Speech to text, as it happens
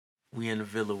We in the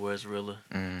villa where it's realer.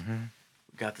 Mm-hmm.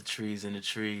 We got the trees in the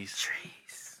trees.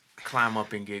 Climb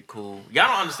up and get cool. Y'all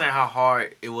don't understand how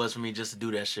hard it was for me just to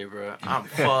do that shit, bro. I'm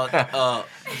fucked up.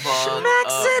 Smack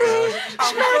City.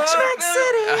 Smack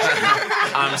City.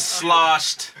 I'm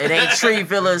sloshed. It ain't Tree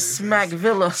Villa, Smack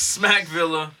Villa. Smack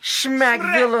Villa. Smack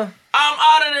Villa. I'm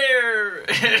out of there.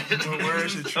 Where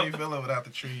is your tree villa without the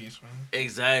trees, man?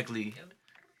 Exactly.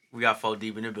 We got 4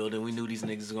 deep in the building. We knew these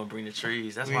niggas was gonna bring the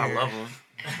trees. That's why I love them.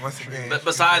 Once again, But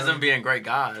besides them being great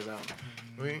guys,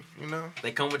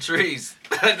 they come with trees.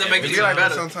 That make it be even like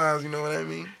better. that sometimes, you know what I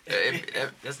mean?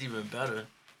 That's even better.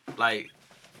 Like,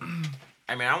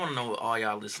 I mean, I want to know what all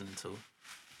y'all listening to.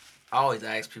 I always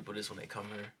ask people this when they come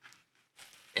here,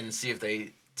 and see if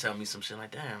they tell me some shit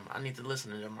like, "Damn, I need to listen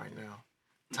to them right now,"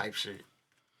 type shit.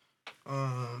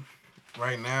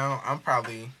 Right now, I'm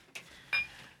probably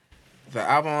the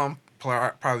album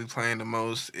I'm probably playing the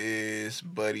most is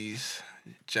Buddy's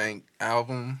Jank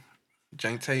album,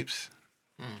 Jank Tapes.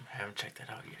 Haven't checked that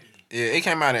out yet. Yeah, it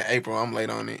came out in April. I'm late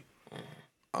on it.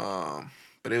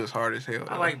 But it was hard as hell.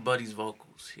 I like Buddy's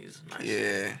vocals. He's a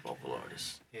nice vocal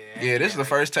artist. Yeah, this is the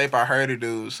first tape I heard of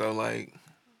dude. So like,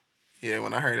 yeah,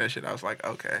 when I heard that shit, I was like,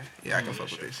 okay, yeah, I can fuck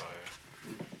with this.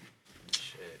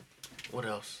 Shit. What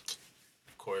else?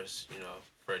 Of course,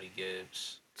 Freddie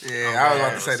Gibbs. Yeah, I was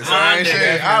about to say the same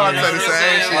shit. I was about to say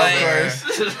the same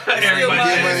shit, of course.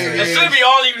 It should be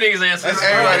all you niggas answering. That's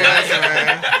everybody answering,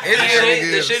 man.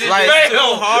 This shit is like, too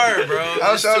hard, bro.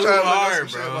 It's too hard,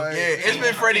 bro. Like, yeah, it's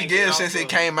been Freddie Gibbs since it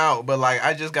came out, but like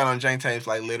I just got on Jank Tapes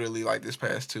like literally like this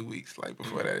past 2 weeks. Like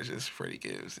before that, it's just Freddie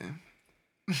Gibbs and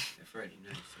Freddie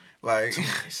nice. Like.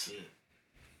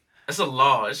 That's a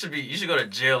law. It should be. You should go to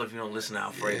jail if you don't listen to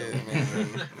Alfredo.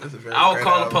 Yeah, I'll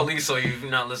call the police on you if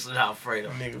you're not listening to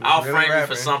Alfredo. I'll frame you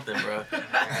for something, bro.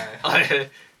 Like,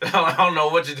 I don't know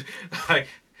what you do. Like,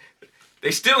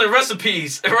 they stealing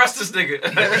recipes. Arrest this nigga.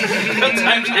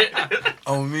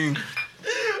 On me.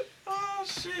 Oh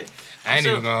shit. I ain't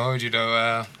even gonna hold you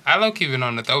though. I low key been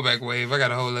on the throwback wave. I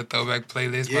got a whole little throwback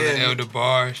playlist. My little Elder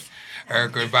Bars,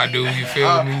 Erykah Badu, you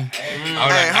feel me? Hey,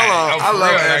 hold on. I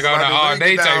love Erykah Badu. Badu. All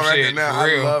day type shit. Now. For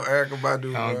real. I love Erykah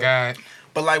Badu. Oh God.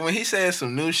 But like when he said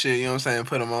some new shit, you know what I'm saying,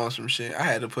 put him on some shit. I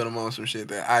had to put him on some shit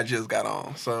that I just got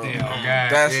on. So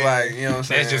that's like, you know what I'm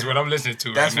saying. That's just what I'm listening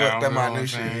to that's right now. That's my new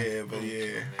shit. Yeah, but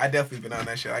yeah, I definitely been on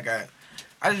that shit.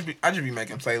 I just be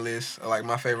making playlists of like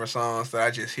my favorite songs that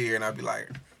I just hear and I be like,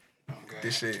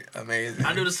 this shit amazing.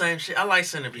 I do the same shit. I like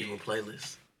sending people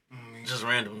playlists, just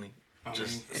randomly.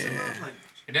 Just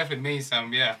it definitely means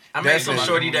something. Yeah. I made some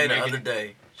shorty day the other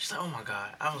day. She said, "Oh my God,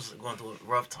 I was going through a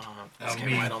rough time. This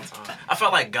came right on time. I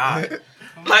felt like God.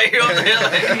 Like, you know what I'm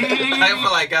saying? Like, I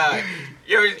felt like God.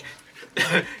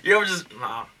 You ever just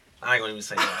nah? I ain't gonna even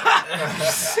say that.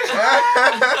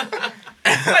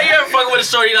 Like, you ever fucking with a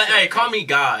shorty like, hey, call me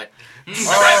God.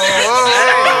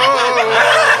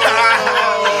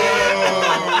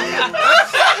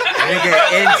 Nigga,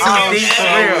 in too deep for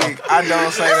real. I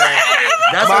don't say that.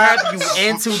 That's what happened. You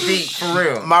in too deep for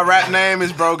real. My rap name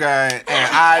is Bro Guy, and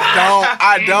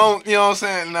I don't. You know what I'm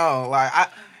saying? No, like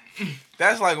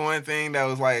that's like one thing that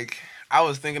was like I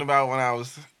was thinking about when I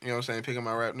was, you know what I'm saying, picking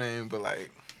my rap name, but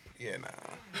like, yeah, nah.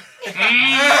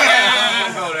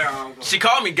 She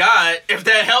called me God. If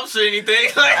that helps or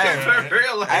anything, like for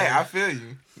real. Like, Hey, I feel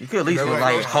you. You could at least be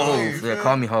like Hov. Yeah,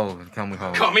 call me Hov. Call me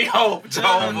Hov. Call me Hope.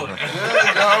 Jehovah.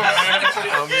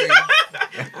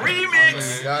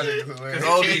 Remix.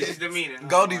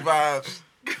 Goldie vibes.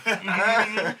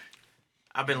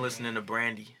 I've been listening to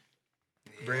Brandy.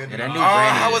 Brandy. Yeah, that new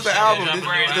Brandy. How was the album?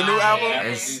 The new album?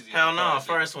 Hell no,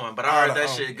 first one. But I heard that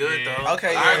shit good though.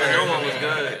 Okay, I heard the new one was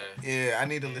good. Yeah, I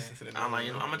need to listen to the new one. I'm like,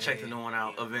 I'm gonna check the new one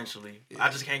out eventually. I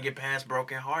just can't get past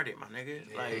Broken Hearted, my nigga.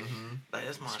 Like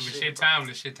that's my shit.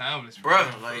 Shit timeless. Bro,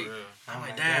 like, I'm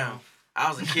like, damn. I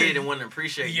was a kid and wouldn't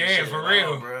appreciate this shit. For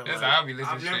real. Bro. That's like, how I be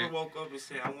listening I've to shit. never woke up and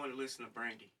said I want to listen to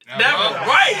Brandy. Never,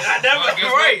 right? I never,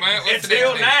 right?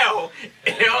 Until now.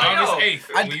 August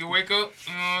 8th, when you wake up,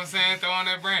 you know what I'm saying, throw on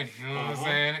that Brandy. You know what I'm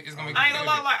saying? It's gonna be I ain't gonna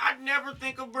lie, like, I never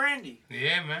think of Brandy.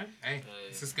 Yeah, man. Hey,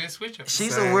 it's a good switch up.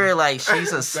 She's a weird, like,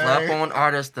 she's a slept-on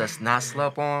artist that's not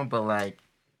slept on, but, like,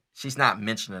 she's not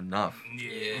mentioned enough.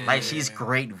 Yeah. Like, she's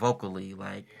great vocally.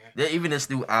 Like, even this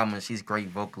new album, she's great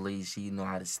vocally. She know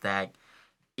how to stack.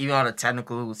 Even all the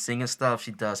technical singing stuff,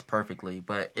 she does perfectly.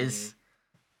 But it's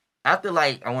after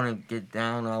like I want to get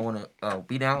down, I want to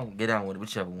be down, get down with it,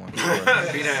 whichever one. Be down.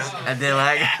 And then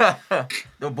like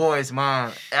the boy's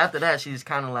mom. After that, she's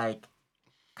kind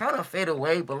of fade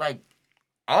away. But like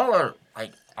all her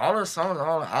songs,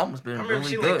 all her albums been I remember really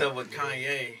she good. linked up with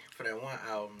Kanye for that one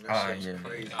album. Oh, That shit was yeah.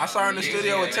 crazy. I saw her in the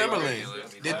studio with Timberland.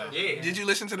 Yeah. Did you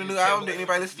listen to the new album? Did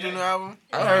anybody listen to the new album?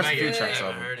 I heard a few tracks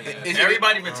of heard it. it. Is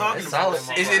Everybody been talking It's about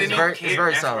solid. it. Is it It's any-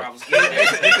 very solid.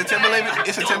 It's a Timberland.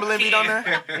 It's a Timberland beat on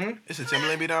there. It's a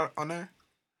Timberland beat on there.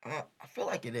 I feel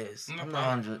like it is. No I'm not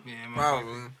problem. 100. Yeah,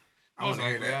 Probably. I Most want to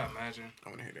hear likely, that. I imagine. I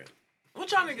want to hear that.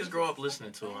 What y'all niggas grow up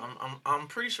listening to? I'm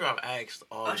pretty sure I've asked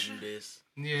all of you this.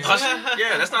 Yeah. Usher?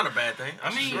 Yeah, that's not a bad thing. I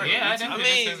mean, Usher's great. yeah, I I definitely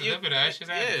mean, listen to a you- little bit of Usher's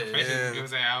album. yeah. Confession, Yeah. it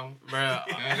was an album. Bro,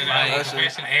 You know, like, like,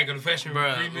 Confession, Ain't Gonna Confession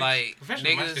bro, remix. like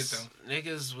Confession was my shit,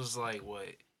 niggas was like what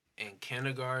in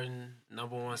kindergarten.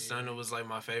 Number One Stunner was like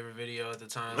my favorite video at the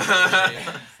time.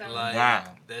 Like Wow.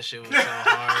 that shit was so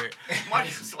hard.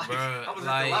 Marcus was like, Bruh, I was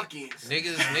like, at the lock-ins.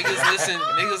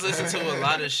 Niggas listen to a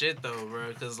lot of shit though,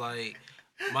 bro. Cause like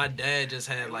my dad just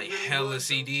had like hella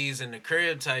CDs in the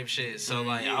crib type shit. So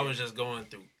like I was just going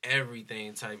through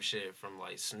everything type shit from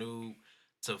like Snoop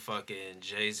to fucking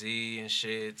Jay-Z and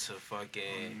shit to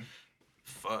fucking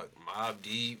fuck Mobb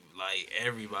Deep, like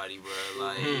everybody, bro.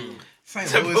 Like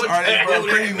St. Louis artist, bro.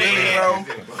 Pretty Willie, bro.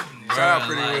 Shout out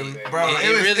Pretty like, Willie, bro.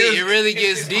 it really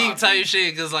gets deep type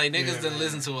shit. Cause like niggas done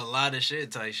listen to a lot of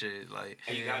shit type shit. Like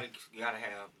And you gotta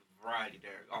have variety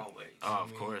there always. oh,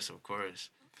 of course.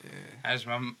 I just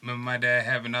remember my dad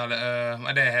having all the,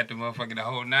 my dad had the motherfucking the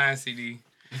whole 9 CD.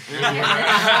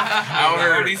 I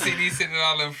heard all these CDs sitting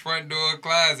all in the front door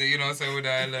closet, you know what I'm saying, with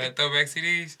the throwback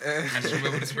CDs. I just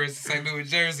remember the Spurs of St. Louis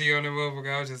jersey on the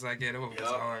motherfucker. I was just like, yeah, that motherfucker was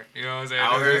hard. You know what I'm saying?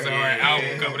 That was a hard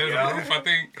album cover. That was a roof, I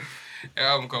think. The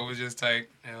album cover was just tight,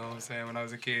 you know what I'm saying, when I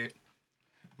was a kid.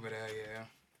 But yeah.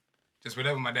 Just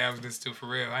whatever my dad was listening to for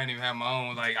real. I didn't even have my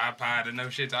own like iPod or no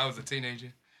shit till I was a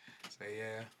teenager. So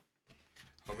yeah.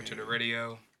 Over to the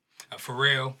radio. For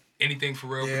real. Anything for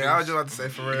real. Yeah, I was just about to say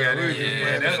for real.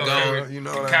 Yeah, that's for gold. real. You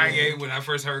know what I Kanye, mean? when I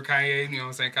first heard Kanye, you know what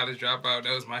I'm saying, College Dropout,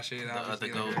 that was my shit. other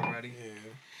Obviously, like gold. everybody.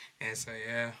 Yeah. And so,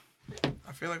 yeah.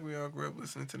 I feel like we all grew up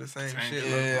listening to the same Same shit.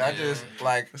 shit. Yeah, I just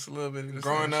like It's a little bit of the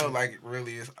growing same up, shit. like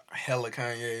really is hella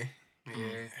Kanye, Yeah.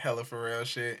 hella Pharrell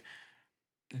shit.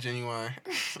 Genuine.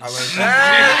 I love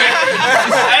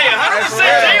Hey, 100%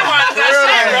 Genuine is that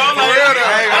shit, bro.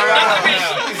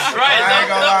 Right,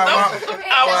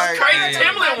 I was crazy.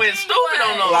 Timberland went stupid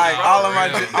on those. Like bro. all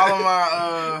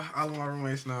of my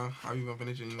roommates know I be bumping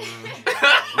into Genuine.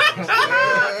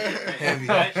 Heavy.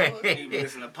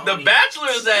 The Bachelor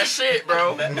is that shit,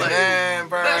 bro. Like, Man,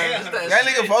 bro. That's That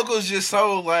nigga shit. vocals just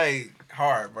so like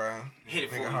hard, bro. Hit it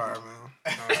for Nigga me. hard, man.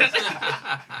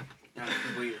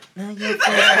 Weird.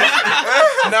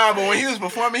 Nah, but when he was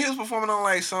performing on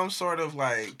like some sort of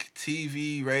like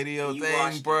TV, radio You thing,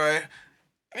 watched it. bruh.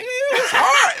 It was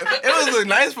hard. It was a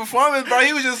nice performance, bro.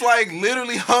 He was just like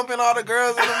literally humping all the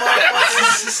girls in the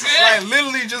motherfucker. Like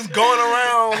literally just going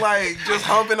around like just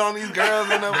humping on these girls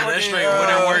in the That fucking straight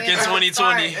wouldn't work in yeah,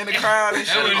 2020. in the crowd and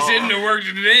shit. That was shit in the work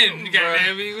to then. You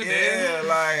goddamn me with that. Yeah,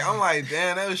 like I'm like,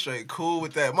 damn, that was straight cool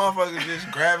with that motherfucker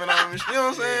just grabbing on him. You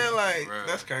know what I'm saying? Like Bro.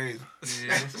 that's crazy.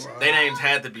 Yeah. They names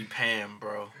had to be Pam,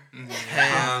 bro.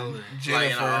 Pam, Like in the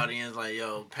Jennifer, audience, like,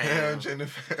 yo, Pam, Pam.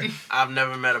 Jennifer. I've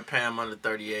never met a Pam under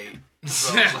 38.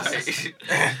 So, like,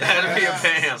 that'd be a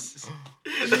Pam.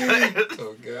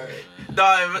 Oh god. No,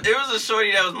 it was a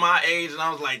shorty that was my age, and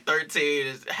I was like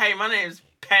 13. Hey, my name's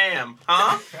Pam,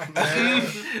 huh?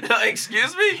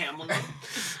 Excuse me? Pamela.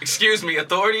 Excuse me,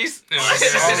 authorities? Yeah. I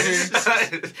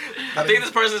think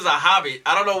this person's a hobbit.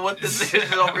 I don't know what this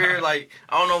is over here. Like,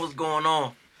 I don't know what's going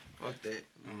on. Fuck that.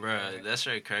 Bruh, that's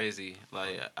straight crazy.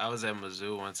 Like, I was at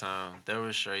Mizzou one time. There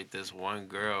was straight this one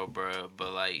girl, bruh,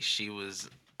 but, like, she was...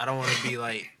 I don't want to be,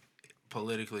 like,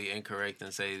 politically incorrect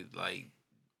and say, like,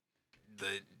 the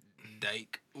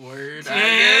dyke word, I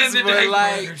Yeah, guess, the but, dyke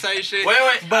like, word. type shit. Wait.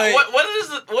 But- What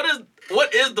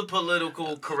is the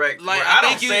political correct Like, word? I I don't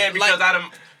think you- say it because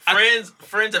like-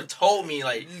 friends have told me,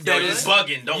 like, yo, That you're is-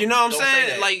 bugging. Don't You know what I'm don't say saying?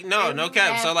 that. Like, no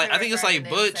cap. So, like, I think it's, like,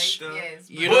 Butch. Yes,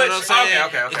 You know what I'm Butch, saying?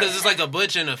 okay. Because it's, like, a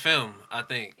Butch in a film, I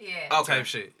think. Yeah. Okay. Type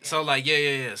shit. So like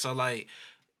yeah. So like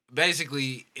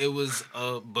basically it was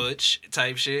a Butch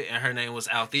type shit and her name was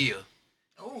Althea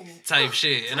Ooh. type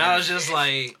shit. And I was just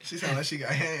like, She sound like she got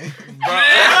hands. bro,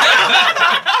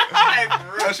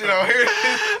 Oh, she don't hear it.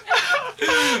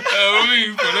 Let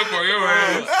me pull up on your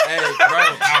ass. hey bro,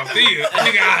 I'll see you.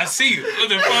 Nigga, I see you. What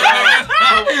the fuck?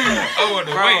 I want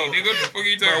to Bro. wait. Nigga, what the fuck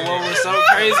you bro, talking what about? was so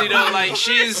crazy though, like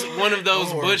she's one of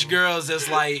those Butch girls that's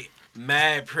like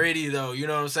mad pretty though, you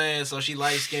know what I'm saying? So she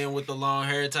light skinned with the long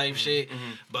hair type shit,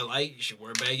 but like she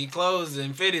wear baggy clothes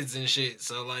and fitteds and shit.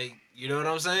 So like, you know what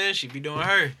I'm saying? She be doing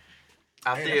her.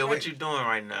 Althea, what you doing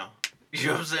right now? You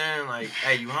know what I'm saying? Like,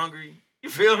 hey, you hungry? You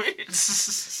feel me?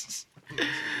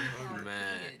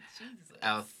 Man. Jesus.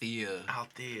 Althea. Out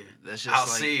there. That's just I'll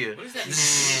like see you. What is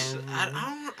that?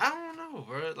 I don't know,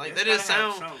 bro. Like It's that just gotta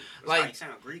have sound. it's like- like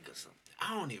sound Greek or something.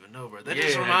 I don't even know, bro. That Yeah,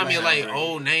 just remind me of like right.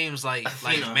 old names like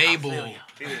Athena, Mabel Ophelia.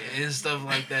 Yeah. and stuff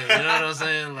like that. You know what I'm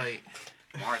saying? Like,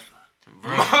 Martha.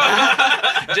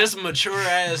 bro, just mature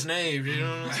ass names. You know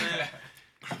what I'm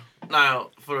saying?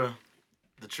 Now, for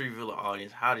the Tree Villa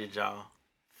audience, how did y'all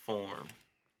form?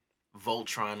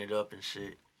 Voltron it up and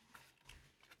shit.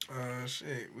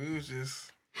 Shit, we was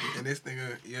just and this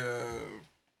nigga,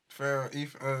 Pharaoh,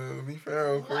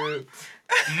 Pharaoh crib.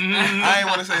 I ain't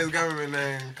want to say his government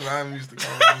name because I'm used to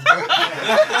calling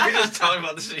him. We just talked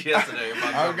about this shit yesterday.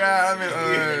 Oh God,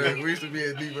 I mean, we used to be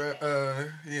at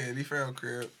D Pharaoh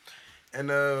crib, and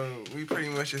we pretty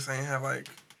much just ain't have like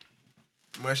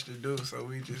much to do, so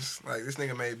we just like this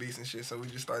nigga made beats and shit, so we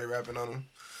just started rapping on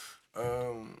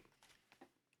them.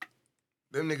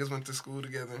 Them niggas went to school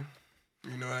together,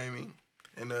 you know what I mean,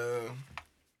 and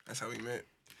that's how we met,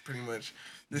 pretty much.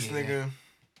 This nigga.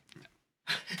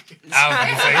 I was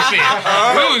gonna say shit.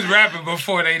 We was rapping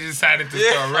before they decided to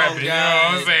start rapping. You know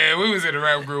what I'm saying? We was in a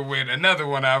rap group with another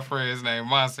one of our friends named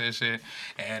Monster and shit.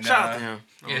 And Shout out to him.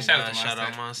 yeah, shout out to Shout Monster.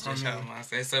 out Monster. Yeah, shout out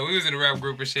Monster. So we was in a rap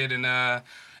group and shit, and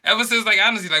ever since like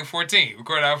honestly like 14,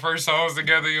 recorded our first songs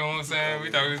together. You know what I'm saying? We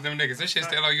thought we was them niggas. That shit's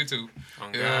still on YouTube.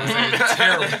 You know what I'm saying? It's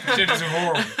terrible. Shit is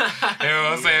horrible. You know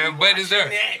what I'm saying? But it's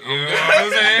there. You know what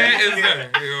I'm saying? It's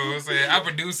there. You know what I'm saying? I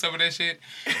produced some of that shit.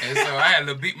 And so I had a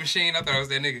little beat machine. I thought I was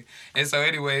that nigga. And so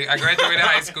anyway, I graduated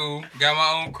high school, got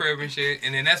my own crib and shit.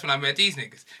 And then that's when I met these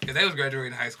niggas. Because they was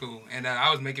graduating high school. And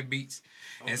I was making beats.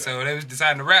 And so they was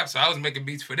deciding to rap. So I was making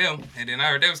beats for them. And then I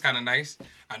heard they was kind of nice.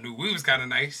 I knew we was kind of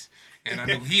nice. And I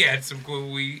knew he had some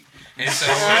cool weed. And so,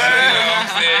 you know what I'm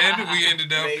saying? We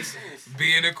ended up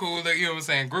being a cool, you know what I'm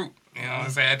saying, group. You know what I'm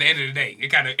saying? At the end of the day, it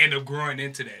kind of ended up growing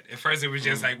into that. At first, it was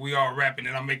just like we all rapping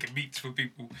and I'm making beats for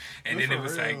people. And then it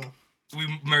was like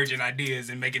we merging ideas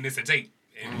and making this a tape.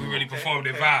 And we really performed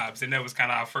at Vibes. And that was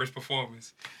kind of our first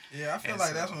performance. Yeah, I feel And like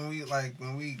so- that's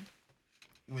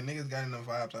when niggas got in the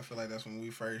vibes, I feel like that's when we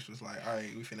first was like, all right,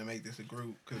 we finna make this a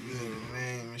group, cause we had a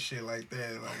name and shit like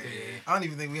that. Like, I don't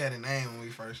even think we had a name when we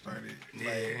first started. Like,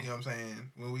 you know what I'm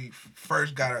saying? When we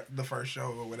first got the first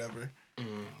show or whatever.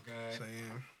 Okay. So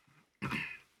yeah.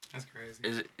 That's crazy.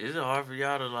 Is it hard for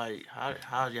y'all to like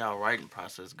how y'all writing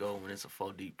process go when it's a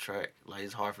 4 deep track? Like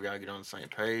it's hard for y'all to get on the same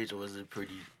page, or is it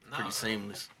pretty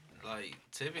seamless? Like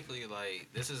typically, like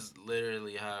this is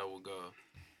literally how it will go.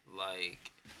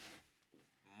 Like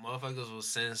motherfuckers will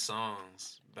send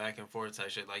songs back and forth type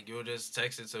shit. Like you'll just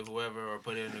text it to whoever or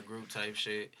put it in a group type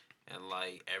shit, and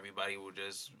like everybody will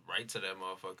just write to that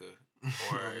motherfucker.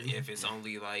 Or if it's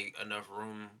only like enough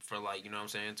room for like, you know what I'm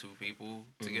saying, 2 people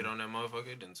to get on that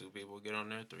motherfucker, then 2 people get on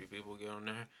there, 3 people get on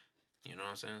there, you know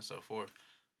what I'm saying, so forth.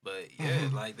 But yeah,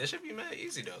 like that should be mad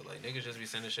easy though. Like niggas just be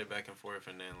sending shit back and forth,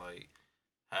 and then like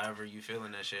however you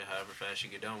feeling that shit, however fast you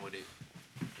get done with it,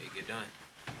 it get done.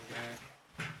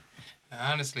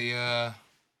 Honestly,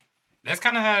 that's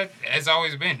kind of how it's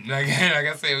always been. Like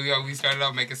I said, we started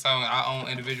off making our own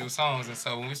individual songs, and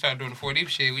so when we started doing the 4 Deep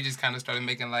shit, we just kind of started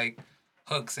making like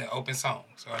hooks and open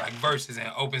songs, or like verses and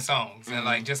open songs, and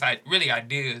like just like really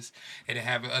ideas, and then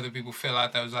having other people fill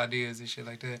out those ideas and shit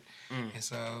like that. And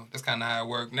so that's kind of how it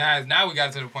worked. Now we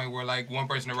got to the point where like one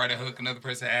person to write a hook, another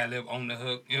person to ad lib on the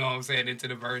hook. You know what I'm saying? Into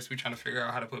the verse, we trying to figure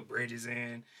out how to put bridges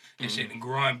in and shit, and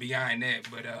growing behind that,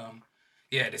 but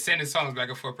yeah, the sending songs back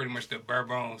and forth pretty much the bare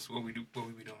bones what we be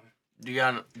doing. Do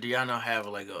y'all not have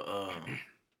like a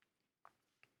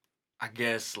I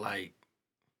guess like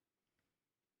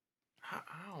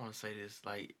I don't want to say this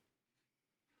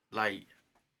like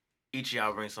each of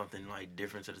y'all bring something like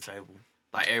different to the table.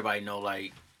 Like everybody know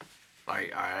like all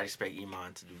right, I expect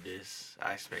Iman to do this.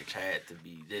 I expect Chad to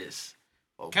be this.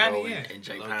 Or Kinda, Bro yeah. and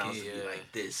Jay Low Pounds key, to be yeah.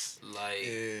 like this. Like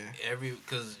Yeah.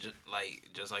 cause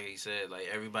just like he said, like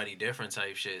everybody different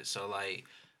type shit. So like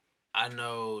I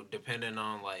know depending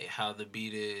on like how the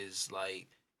beat is, like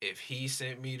if he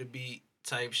sent me the beat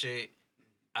type shit,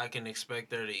 I can expect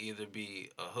there to either be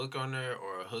a hook on there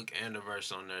or a hook and a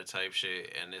verse on there type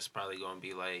shit, and it's probably gonna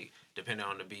be like depending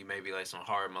on the beat, maybe like some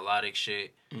hard melodic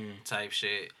shit type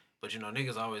shit. But you know,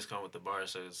 niggas always come with the bar,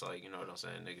 so it's like, you know what I'm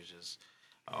saying, niggas just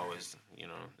always, you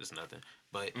know, it's nothing.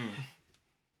 But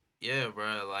yeah,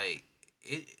 bro, like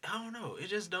I don't know. It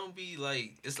just don't be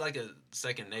like, it's like a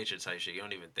second nature type shit. You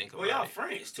don't even think about Well, y'all it.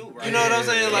 friends too, right? You know what I'm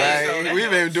saying? Like, so that we've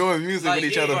been helps. doing music Like,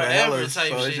 with each other for forever hella, type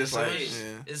so it's shit, just so like, it's, yeah.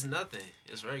 it's nothing.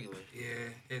 It's regular.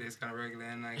 Yeah, it is kind of regular,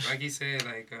 and like he said,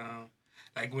 like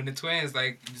when the twins,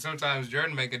 like sometimes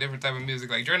Jordan make a different type of music.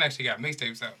 Like Jordan actually got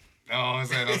mixtapes out. You know what I'm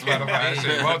saying? On Spotify and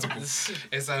shit, multiple.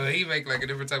 And so he make like a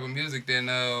different type of music than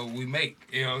we make.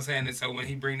 You know what I'm saying? And so when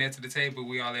he bring that to the table,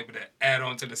 we all able to add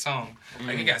on to the song.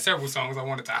 Like he got several songs I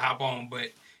wanted to hop on, but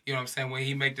you know what I'm saying? When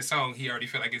he make the song, he already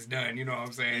feel like it's done. You know what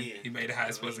I'm saying? Yeah. He made it how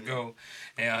it's supposed to go.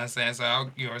 You know what I'm saying? So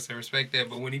I say respect that.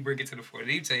 But when he bring it to the 4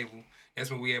 Deep table,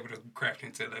 that's when we able to craft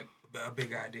into a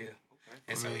big idea.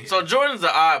 And so, yeah. So Jordan's the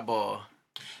oddball.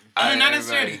 Not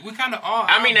necessarily. We kind of all.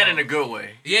 I mean that eyeballs. in a good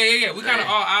way. Yeah. We kind of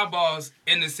all eyeballs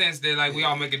in the sense that like we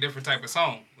all make a different type of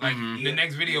song. Like the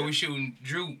next video we shooting,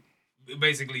 Drew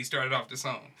basically started off the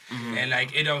song, and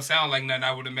like it don't sound like nothing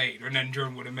I would have made or nothing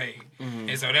Jordan would have made,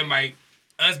 and so that might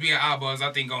us being eyeballs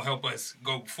I think gonna help us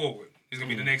go forward. It's gonna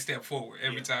be the next step forward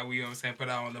every time we, you know what I'm saying, put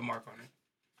our own little mark on it.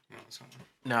 You know what I'm saying?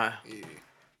 Nah, Yeah.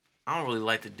 I don't really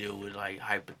like to deal with like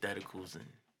hypotheticals and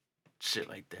shit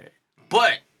like that.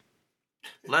 But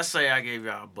let's say I gave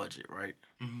y'all a budget, right?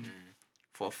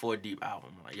 For a 4 Deep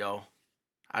album. Like, yo,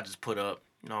 I just put up,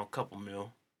 a couple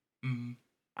mil.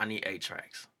 I need 8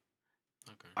 tracks.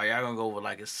 Okay. Are y'all gonna go with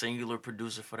like a singular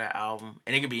producer for that album?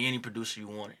 And it can be any producer you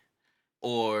want it.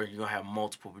 Or you're gonna have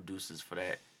multiple producers for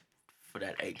that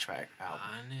 8-track album.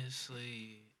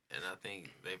 Honestly, and I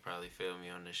think they probably feel me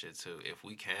on this shit too. If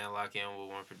we can lock in with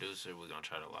one producer, we're gonna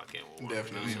try to lock in with one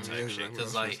Definitely, producer yeah, type shit. exactly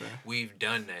Because what I was like gonna say. we've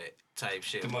done that type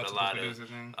shit The with a multiple lot producers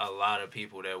thing. of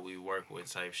people that we work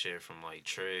with type shit, from like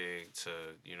Trig to,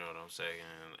 you know what I'm saying,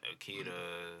 Akita,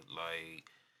 like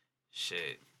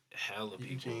shit, hella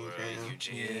people, Eugene right?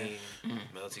 Cannon. Eugene,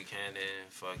 Melty Cannon,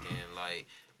 fucking like.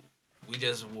 We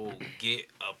just will get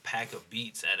a pack of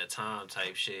beats at a time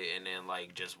type shit and then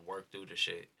like just work through the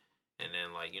shit. And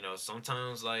then like,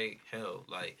 sometimes like hell,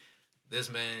 like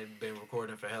this man been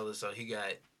recording for hella, so he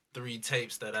got 3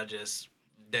 tapes that I just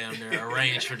damn near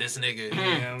arranged for this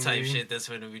nigga type shit that's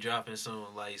finna be dropping soon.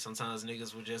 Like sometimes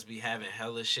niggas will just be having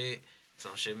hella shit.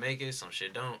 Some shit make it, some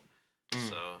shit don't.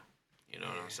 So, you know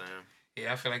what I'm saying?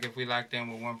 Yeah, I feel like if we locked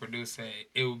in with one producer,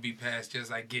 it would be past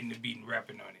just like getting the beat and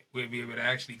rapping on it. We'd be able to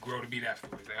actually grow the beat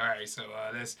afterwards. Like, all right, so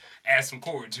let's add some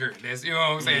chords here. Let's, you know what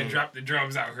I'm saying, drop the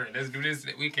drums out here. Let's do this.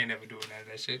 We can't ever do none of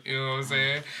that shit. You know what I'm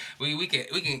saying? We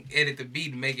can edit the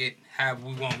beat and make it how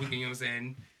we want. We can, you know what I'm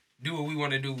saying, do what we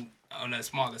want to do on a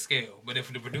smaller scale. But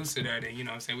if the producer there, then, you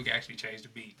know what I'm saying, we can actually change the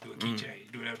beat, do a key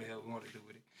change, do whatever the hell we want to do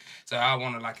with it. So I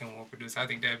want to lock in one producer. I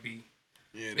think that'd be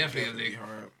definitely be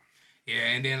hard. Yeah,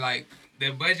 and then like the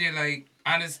budget, like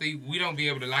honestly, we don't be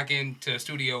able to lock into a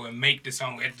studio and make the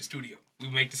song at the studio. We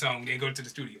make the song, then go to the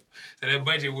studio. So that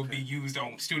budget will be used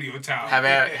on studio time.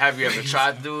 Have you ever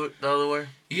tried to do it the other way?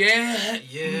 Yeah.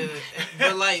 Yeah,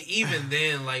 but like even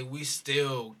then, like we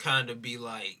still kind of be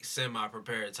like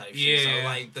semi-prepared type shit. Yeah. So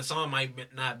like the song might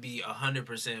not be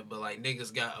 100%, but like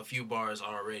niggas got a few bars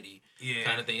already, Yeah.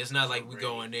 kind of thing. It's not like we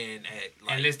going in at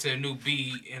like And listen to a new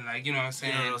beat and like, you know what I'm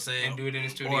saying? You know what I'm saying? And do it in the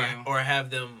studio. or have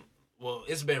them. Well,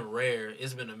 it's been rare.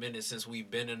 It's been a minute since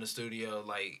we've been in the studio.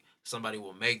 Like somebody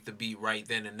will make the beat right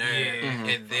then and there, Yeah.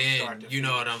 and then you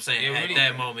know what I'm saying. Yeah, At really.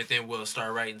 that moment, then we'll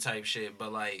start writing type shit.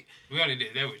 But like We only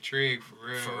did that with Trig for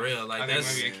real. for real, like I think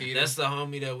that's maybe Akita. that's the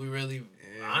homie that we really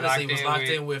honestly Locked was in locked with.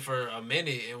 in with for a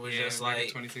minute. It was just back in like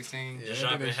 2016. just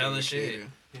dropping hella shit.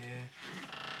 Yeah.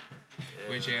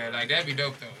 Which like that'd be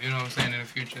dope though. You know what I'm saying, in the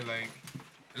future, like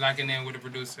locking in with a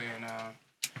producer and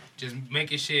just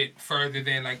making shit further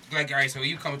than like all right, so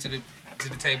you come to the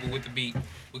table with the beat,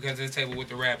 we come to the table with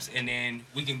the raps, and then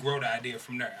we can grow the idea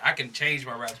from there. I can change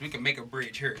my raps, we can make a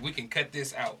bridge here, we can cut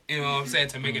this out, you know what I'm saying,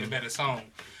 to make it a better song.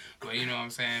 But you know what I'm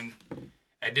saying,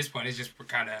 at this point it's just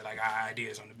kind of like our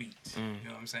ideas on the beats. You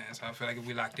know what I'm saying? So I feel like if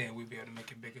we locked in, we'd be able to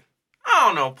make it bigger. I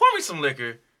don't know. Pour me some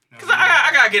liquor. Cause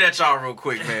I gotta get at y'all real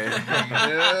quick, man.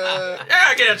 I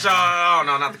gotta get at y'all. Oh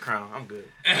no, not the Crown. I'm good.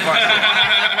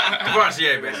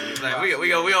 Varsity, basically. Like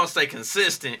we don't stay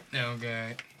consistent. Oh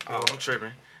god. Oh, I'm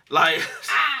tripping. Like,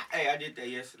 Hey, I did that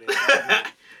yesterday.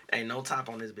 ain't no top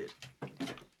on this bitch.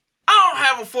 I don't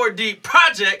have a 4 Deep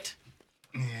project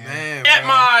Man, at bro.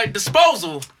 my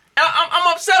disposal.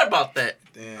 I'm upset about that.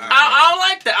 Damn. I don't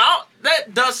like that.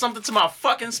 That does something to my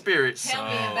fucking spirits. Tell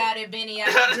me So- about it, Benny. I'm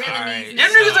really Alright. these Them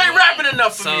niggas. niggas ain't rapping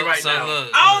enough for So- me right so now.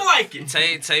 look, I don't like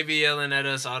it. Tay be yelling at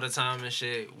us all the time and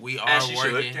shit. We are As she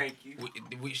should. working. Thank you.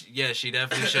 Yeah, she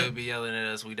definitely should be yelling at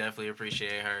us. We definitely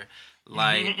appreciate her.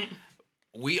 Like,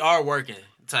 we are working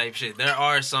type shit. There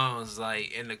are songs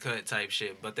like in the cut type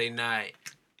shit, but they not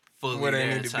fully Where they there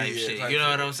need to be type at shit. type You know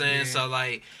what shit. I'm saying? Yeah. So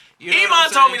like, you know what Iman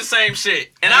I'm told me the saying? same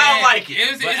shit, and I don't like it.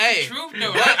 It's But, hey, the truth though.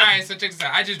 Alright, so check this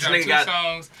out. I just dropped nigga 2 got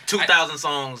songs. 2,000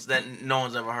 songs that no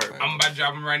one's ever heard. I'm about to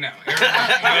drop them right now. You know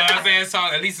what I'm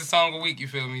saying? At least a song a week, you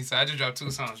feel me? So I just dropped 2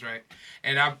 songs, right?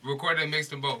 And I recorded and mixed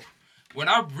them both. when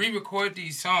I re-record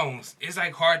these songs, it's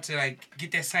like hard to like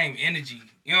get that same energy.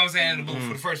 You know what I'm saying? In the booth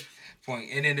for the first point.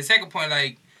 And then the second point,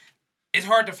 like, it's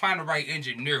hard to find the right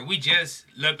engineer. We just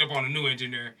looked up on a new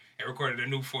engineer and recorded a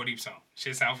new 4 Deep song.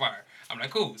 Shit sound fire. I'm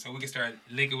like, cool. So we can start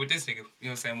linking with this nigga. You know what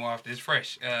I'm saying? More off this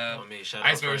fresh.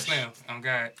 Ice Lord Slim. On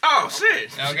God. Oh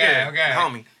shit. Okay.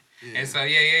 Homie. Yeah. And so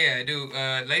yeah, dude,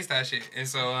 lifestyle shit. And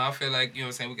so I feel like, you know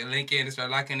what I'm saying, we can link in and start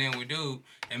locking in with dude,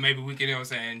 and maybe we can, you know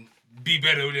what I'm saying, be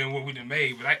better than what we done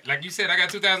made. But like you said, I got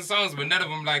 2,000 songs, but none of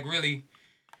them like really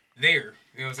there.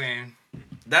 You know what I'm saying?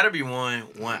 That'll be one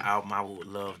album I would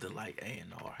love to like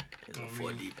A&R. It's a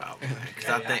 4 Deep album, man. Cause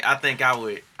I think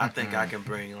I can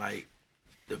bring like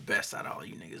the best out of all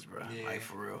you niggas, bro. Yeah. Like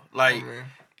for real. Like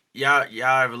y'all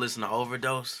ever listen to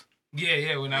Overdose?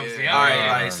 Yeah, when I was young. All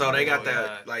right, like, so they got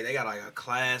they got like a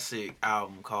classic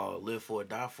album called Live For or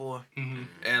Die For. Mm-hmm.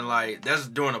 And like, that's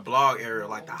during the blog era,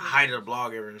 like the height of the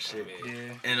blog era and shit. Yeah.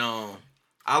 And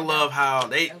I love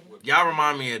how y'all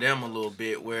remind me of them a little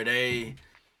bit, where they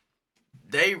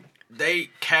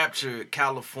captured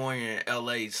California and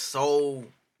LA so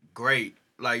great.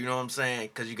 Like, you know what I'm saying?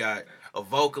 Cause you got a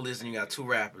vocalist and you got 2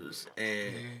 rappers,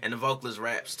 and the vocalist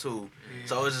raps too. Yeah.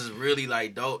 So it's just really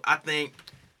like dope. I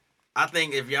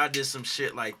think if y'all did some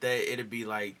shit like that, it'd be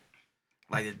like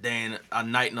a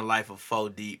night in the life of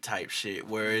 4 Deep type shit,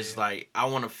 where it's like I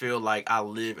want to feel like I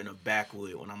live in a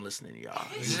backwood when I'm listening to y'all.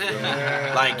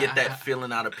 Like get that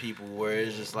feeling out of people, where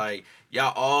it's just like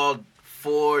y'all all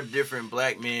 4 different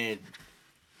black men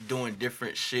doing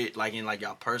different shit, like in like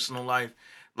y'all personal life.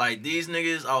 Like these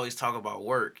niggas always talk about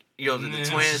work. You know, the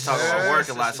twins talk about work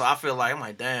a lot, so I feel like I'm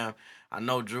like, damn. I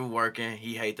know Drew working.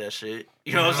 He hate that shit.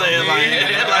 You know what I'm saying?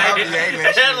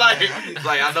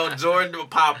 Like I know Jordan will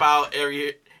pop out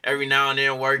every now and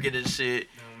then working and shit.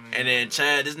 And then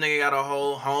Chad, this nigga got a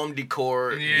whole home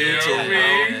decor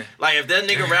YouTube. Like if that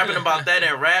nigga rapping about that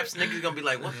and raps, niggas gonna be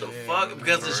like, what the fuck?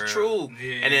 Because it's true.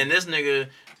 And then this nigga,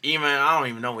 E-Man, I don't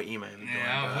even know what E-Man be doing.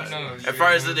 At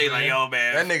first, they like, yo,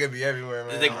 man. That nigga be everywhere,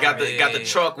 man. They got the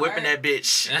truck whipping that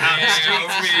bitch out the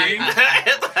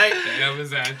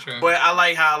streets. But I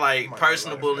like how, like,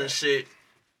 personable and shit,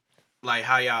 like,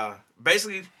 how y'all,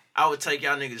 basically, I would take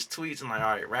y'all niggas' tweets and, like,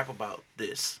 all right, rap about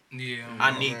this. Yeah.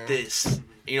 I need this.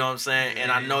 You know what I'm saying?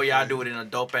 And I know y'all do it in a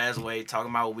dope-ass way,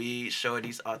 talking about weed,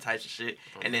 shorties, all types of shit.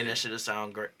 And then that shit'll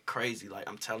sound crazy. Like,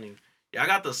 I'm telling you. Y'all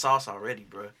got the sauce already,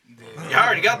 bro. Y'all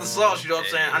already got the sauce, you know what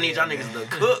I'm saying? I need y'all niggas to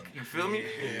cook, you feel me?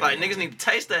 Like, niggas need to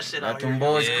taste that shit out here. Let them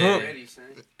boys cook.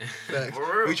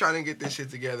 We trying to get this shit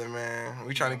together, man.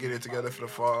 We trying to get it together for the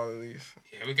fall, at least.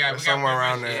 Yeah, we got somewhere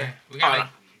around there. Yeah. We got like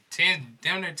 10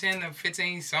 to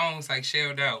 15 songs, like,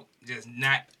 shelled out, just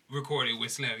not recorded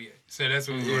with Slim yet. So that's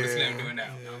what we're Slim doing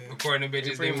now. Recording the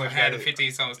bitches, then we had the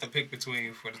 15 songs to pick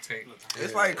between for the tape.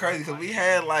 It's like crazy because we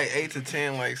had like 8 to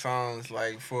 10 like songs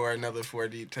like for another 4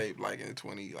 Deep tape like in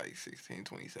 2016,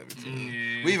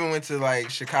 2017. We even went to like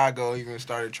Chicago, even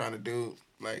started trying to do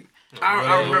like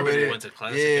I remember that. Went to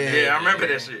classic. Yeah, I remember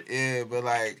that shit. Yeah, but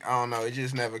like I don't know, it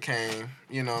just never came.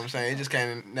 You know what I'm saying? It just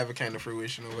never came to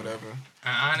fruition or whatever.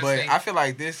 Honestly, but I feel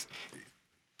like this.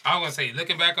 I was gonna say,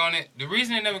 looking back on it, the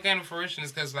reason it never came to fruition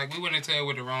is because like we went into it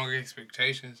with the wrong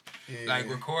expectations. Like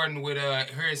recording with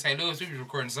here in St. Louis, we was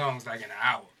recording songs like in an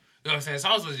hour. You know what I'm saying?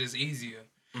 Songs was just easier.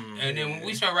 And then when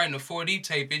we started writing the 4 Deep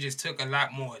tape, it just took a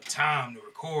lot more time to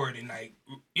record and like,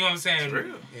 you know what I'm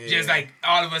saying? Just like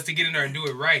all of us to get in there and do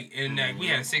it right. And like we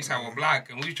had a 6-hour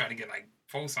block and we was trying to get like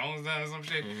 4 songs done or some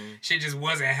shit. Shit just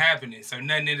wasn't happening. So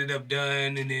nothing ended up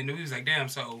done. And then we was like, damn,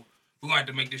 so we wanted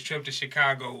to make this trip to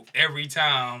Chicago every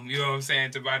time, you know what I'm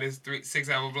saying, to buy this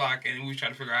 6-hour block. And we was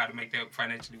trying to figure out how to make that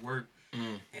financially work.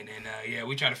 And then,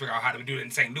 we trying to figure out how to do it in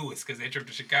St. Louis because that trip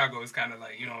to Chicago is kind of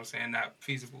like, you know what I'm saying, not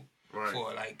feasible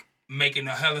for like making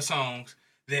a hella songs,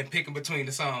 then picking between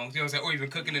the songs, you know what I'm saying, or even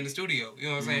cooking in the studio, you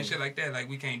know what I'm saying, shit like that. Like,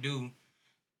 we can't do,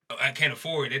 I can't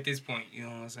afford it at this point, you know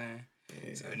what I'm saying.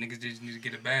 So niggas just need to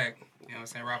get a bag, you know what I'm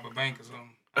saying, rob a bank or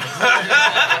something. I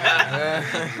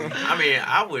mean,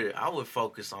 I would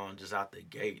focus on just out the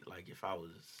gate, like if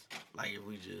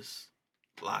we just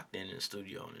locked in the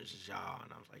studio and it's just y'all,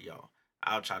 and I was like, yo,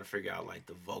 I'll try to figure out like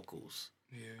the vocals.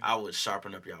 I would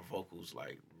sharpen up y'all vocals,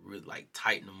 like really like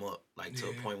tighten them up, like to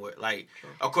a point where like,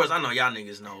 of course I know y'all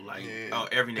niggas know, like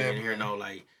every nigga in here know,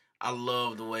 like I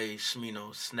love the way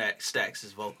Shmino stacks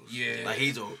his vocals. Like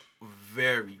he's a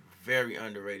very, very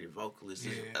underrated vocalist.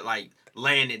 Like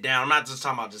laying it down. I'm not just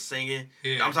talking about just singing.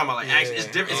 I'm talking about like actually, it's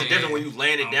different. It's different when you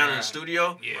laying it down in the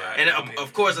studio. And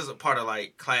of course, that's a part of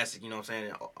like classic. You know what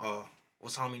I'm saying?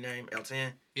 What's homie name?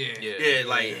 L10. Yeah.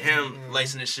 Like him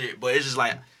lacing this shit, but it's just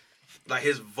like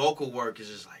his vocal work is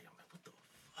just like, what the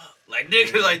fuck? Like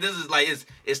nigga, like this is like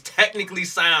it's technically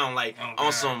sound like Oh, on God.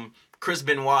 some Chris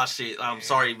Benoit shit. I'm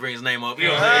sorry to bring his name up. You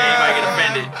know what I'm saying?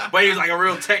 Anybody get offended. But he was like a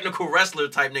real technical wrestler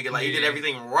type nigga. Like he did Yeah.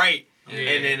 everything right. Yeah,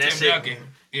 And then that Tim shit. Duncan.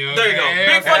 You know There you go. what I'm Big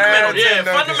saying? fundamentals. Yeah, Tim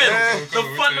Duncan. fundamentals. Cool, The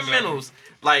cool, fundamentals.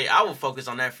 Like I will focus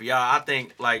on that for y'all. I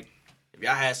think like if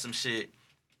y'all had some shit,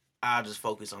 I'll just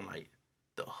focus on like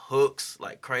the hooks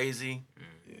like crazy.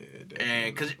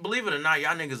 And cause believe it or not,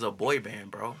 y'all niggas a boy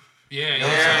band, bro. Yeah,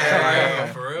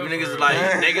 Yeah. For real. You niggas for like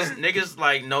real. niggas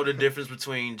like know the difference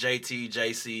between JT,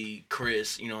 JC,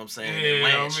 Chris, you know what I'm saying, and Yeah,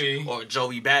 Lance on me. or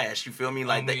Joey Bash. You feel me?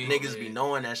 Like On that me. niggas be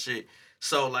knowing that shit.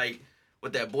 So like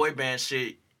with that boy band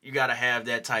shit, you gotta have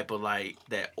that type of like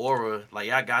that aura. Like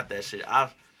y'all got that shit.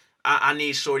 I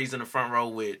need shorties in the front row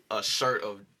with a shirt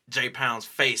of J Pound's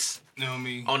face Know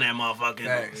me. on that motherfucking.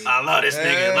 Facts. I love this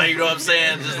nigga. Like you know what I'm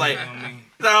saying? Just like. Know me.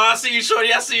 No, I see you,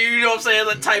 shorty. I see you. You know what I'm saying?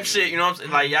 Like type shit. You know what I'm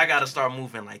saying? Like y'all gotta start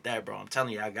moving like that, bro. I'm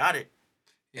telling you, I got it.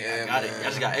 Yeah, I got it. man. Y'all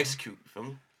just gotta execute. You feel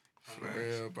me? For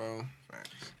real, bro.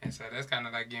 And so that's kind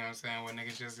of like, you know what I'm saying, when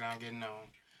niggas just not getting on.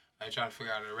 Like trying to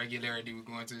figure out the regularity. We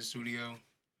going to the studio.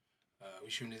 We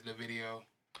shooting this little video.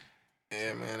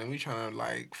 Yeah, man, and we trying to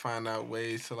like find out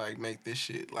ways to like make this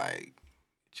shit like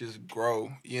just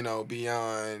grow, you know,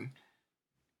 beyond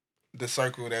the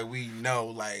circle that we know,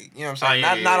 like, you know what I'm saying?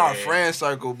 Oh, yeah, not yeah, our yeah. friend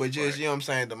circle, but just, Right. you know what I'm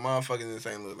saying, the motherfuckers in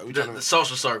St. Louis. Like we The trying to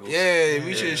social circles. yeah,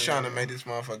 we Yeah. just trying to make this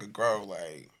motherfucker grow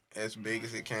like as big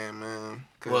as it can, man.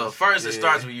 'Cause, Well, first it yeah,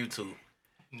 starts with YouTube.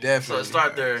 definitely. So it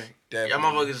start there. Definitely. Y'all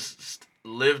motherfuckers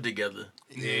live together.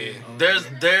 Yeah.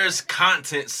 There's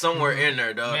content somewhere in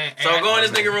there, dog. Man, So and- go in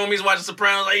this nigga room, he's watching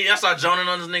Sopranos. Like, I start joning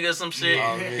on this nigga or some shit.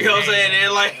 Oh, You know what I'm saying?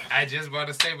 And like, I just bought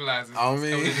a stabilizer. On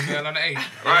me. Coming to the mail on the 8th.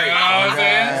 Right. You know what I'm Oh,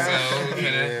 saying? God. So, we finna-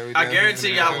 Yeah, we I definitely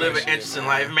guarantee finna y'all do live that an shit, interesting man.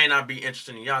 life. It may not be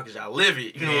interesting to y'all because y'all live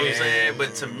it. You know what I'm Yeah. saying?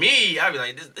 But to me, I be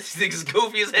like, this nigga's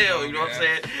goofy as hell. You know what I'm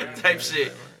saying? Type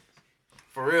shit.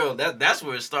 For real, that's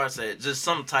where it starts at. Just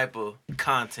some type of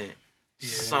content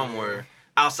somewhere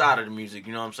outside of the music.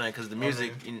 You know what I'm saying? Because the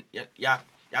music, y'all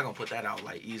gonna put that out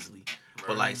like easily.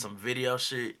 But like some video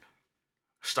shit,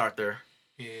 start there.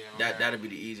 Yeah. That'd be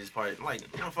the easiest part. Like,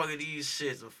 motherfucker, these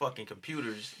shits are fucking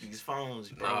computers, these phones,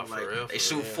 bro. Nah, for like real, they for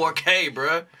shoot real. 4K,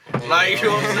 bro. Like, you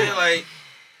know what I'm saying? Like,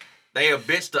 they a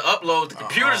bitch to upload the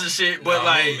computers and shit, but Nah,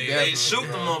 like homie, they definitely, shoot the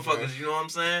bro, motherfuckers. You know what I'm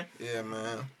saying? Yeah,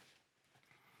 man.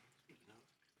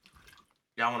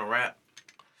 Y'all want to rap?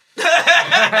 Let's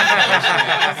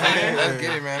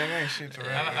get it, man. It ain't shit to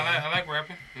rap. I like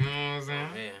rapping. You know what I'm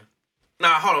saying? Man.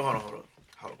 Nah, hold on.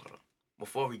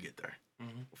 Before we get there,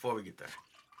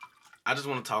 I just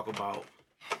want to talk about,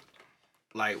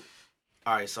 like,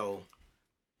 all right, so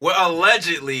we're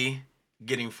allegedly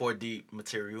getting 4 Deep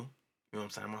material. You know what I'm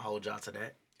saying? I'm gonna hold y'all to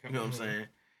that. You know what I'm saying?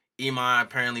 Iman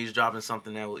apparently is dropping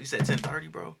something that you said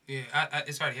 10:30, bro. Yeah,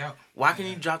 it's already out. Why can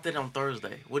you drop that on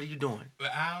Thursday? What are you doing?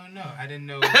 But I don't know. I didn't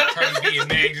know Cardi B and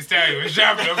Meg Thee Stallion was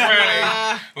dropping on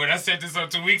Friday. When I set this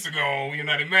up 2 weeks ago on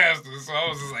United Masters, so I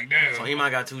was just like, damn. So Iman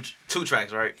got two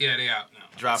tracks, right? Yeah, they out now.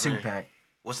 Dropping. 2-pack.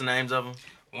 What's the names of them?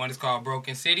 One is called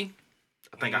Broken City.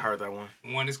 I think I heard that one.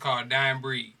 One is called Dying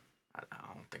Breed. I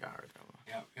don't think I heard that one.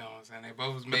 Yep, you know what I'm saying? They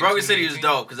both was The made Broken City was 2018.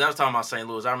 dope because I was talking about St.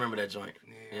 Louis. I remember that joint.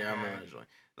 Yeah, I remember that joint.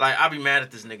 Like, I be mad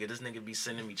at this nigga. This nigga be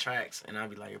sending me tracks, and I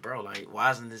be like, bro, like, why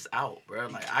isn't this out, bro?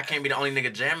 Like, I can't be the only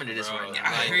nigga jamming to this Bro, right now.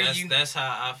 I like, hear that's, you. that's how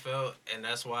I felt, and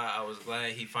that's why I was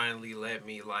glad he finally let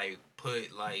me like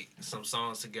put like some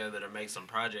songs together to make some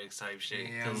projects type shit.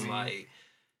 Yeah, Cause like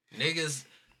niggas,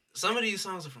 some of these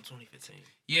songs are from 2015.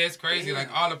 Yeah, it's crazy. Like,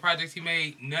 all the projects he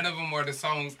made, none of them are the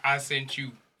songs I sent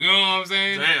you. You know what I'm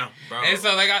saying? Damn. Bro, And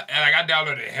so, like I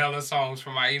downloaded hella songs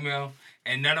from my email,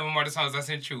 and none of them are the songs I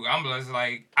sent you. I'm just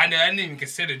like, I didn't even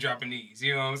consider dropping these.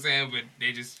 You know what I'm saying? But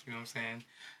they just, you know what I'm saying?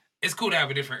 It's cool to have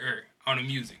a different ear on the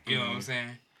music. You know what I'm saying?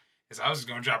 And so I was just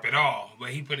gonna drop it all, but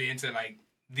he put it into like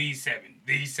these seven.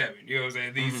 You know what I'm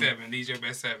saying? These 7. These your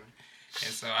best 7.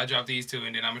 And so I dropped these 2,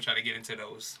 and then I'm gonna try to get into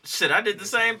those. Shit, I did the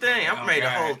same thing. I Oh, made a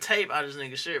God. whole tape out of this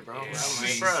nigga shit, bro. Yeah, I'm like,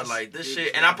 sweet. bro, like this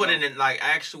shit, and I put it in like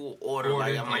actual order.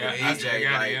 Like I'm like a Yeah, DJ, got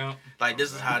it, like yeah. like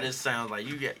this is how this sounds. Like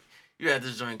you had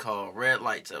this joint called Red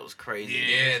Lights that was crazy.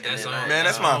 Yeah, And that's then, all. like, Man,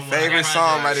 that's Oh my my favorite God.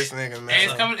 song by this nigga, Hey,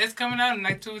 man. it's coming out in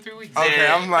like 2 or 3 weeks. Okay,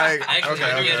 I'm like, Actually,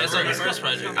 okay. yeah, that's on the okay. first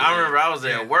project. I remember I was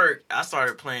Yeah. at work. I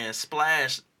started playing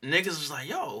Splash niggas was like,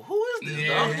 yo, who is this?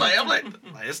 Yeah. I'm like,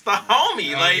 it's the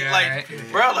homie.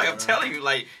 Okay. Bro, like I'm telling you,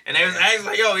 like, and they was asking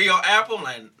like, yo, you on Apple? I'm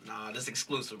like, nah, this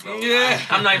exclusive, bro. Yeah.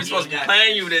 I'm not even supposed to be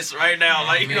playing you this right now,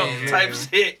 like, you know, Man. type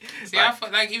shit. See, I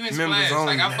fuck, like even Members Splash,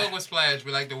 only. like I fuck with Splash,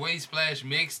 but like the way Splash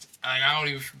mixed, like I don't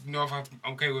even know if I'm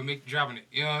okay with dropping it.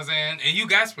 You know what I'm saying? And you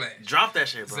got Splash. Drop that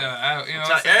shit, bro. So, you know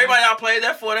what I'm saying? Everybody I played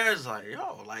that for, there is like,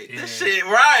 yo, like, Yeah. this shit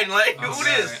riding, like, Oh, who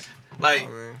God. this? Like,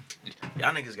 Oh, man.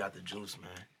 y'all niggas got the juice, man.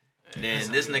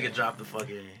 Then this nigga dropped the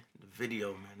fucking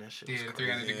video, man. That shit was Yeah, the crazy.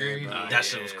 300 degree. bro. That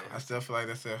shit was crazy. I still feel like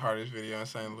that's the hardest video in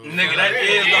St. Louis. Nigga, that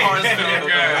is the hardest video. Yeah.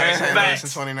 bro. I ain't Facts.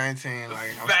 since 2019. Like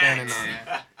I'm Facts. standing on it.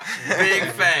 Big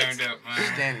facts. Turned up,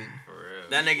 man. Standing. For real.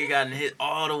 That nigga got hit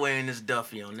all the way in his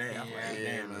Duffy on that. I'm Yeah, like, yeah,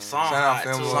 damn, man. the song Shout out hot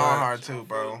Film too. Lord. Song hard too,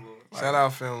 bro. Shout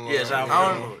out Film Lord. Yeah, shout I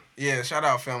out don't- Film. Yeah, shout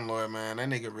out Film Lord, man. That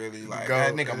nigga really like Go.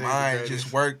 that nigga That nigga mind greatest.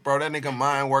 just worked, bro. That nigga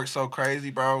mind worked so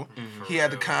crazy, bro. Mhm. He had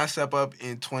the concept up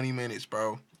in 20 minutes,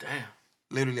 bro. Damn.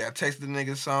 Literally, I texted the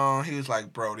nigga song. He was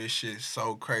like, bro, this shit's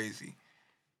so crazy.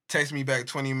 Text me back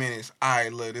 20 minutes. All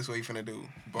right, look, this what you finna do.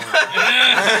 Boom.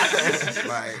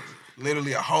 Like,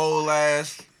 literally a whole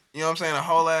ass, you know what I'm saying? A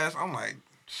whole ass. I'm like,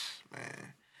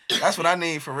 man, that's what I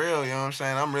need for real, you know what I'm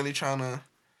saying? I'm really trying to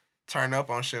turn up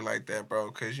on shit like that, bro.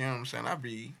 Cause you know what I'm saying? I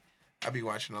be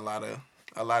watching a lot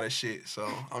of shit. So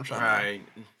I'm trying Right.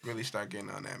 to really start getting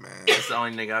on that, man. That's the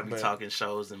only nigga I be But- talking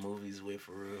shows and movies with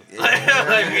for real. Yeah.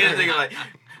 Like, me and nigga, like,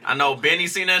 I know Benny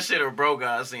seen that shit or Bro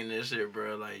God seen that shit,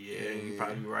 bro. Like, yeah, you Yeah.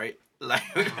 probably right. Like,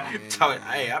 yeah. talking,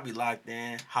 hey, I be locked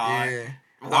in, hard. Yeah.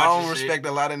 watching I don't shit. respect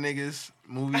a lot of niggas,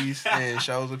 movies, and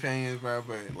shows opinions, bro.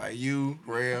 But like you,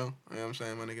 real, you know what I'm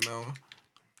saying, my nigga know.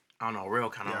 I don't know, real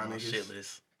kind of Yeah, on my niggas. shit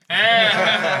list. Uh,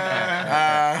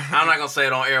 I'm not gonna say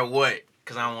it on air what,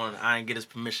 cause I ain't get his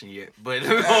permission yet. But you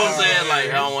know what I'm saying? Like,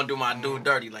 I don't want to do my dude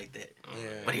dirty like that. yeah,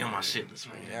 But he on my shit list,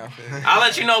 man. yeah, I feel you. I'll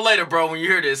let you know later, bro, when you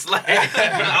hear this. Like,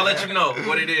 I'll let you know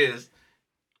what it is.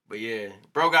 But yeah,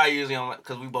 Bro guy usually on,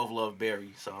 cause we both love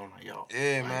Barry, so I'm like, yo.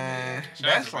 Yeah, man. Shout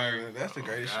out That's to like Barry. that's the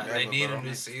greatest God, shit they ever, need bro. him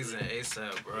this season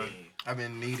ASAP, bro. I've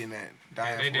been needing that. Yeah,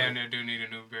 Dying they for damn it. near do need a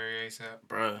new Barry ASAP.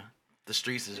 Bruh, the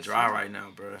streets is dry right now,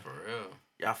 bruh. For real.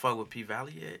 Y'all fuck with P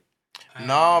Valley yet?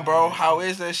 No, bro. How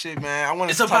is that shit, man? I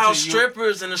want It's to talk about to you.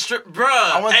 strippers and the strip, bruh.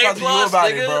 I want to talk to you A+,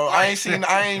 about nigga. it, bro. Like,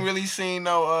 I ain't really seen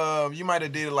no. You might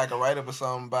have did like a write up or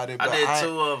something about it. But I did ain't-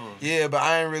 2 of them. Yeah, but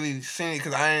I ain't really seen it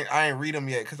because I ain't read them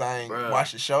yet because I ain't Bruh.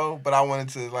 watched the show. But I wanted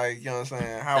to like, you know what I'm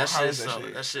saying? How That is shit's that so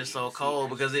shit? that shit's so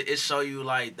cold because it show you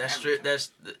like that strip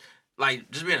like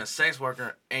just being a sex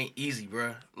worker ain't easy,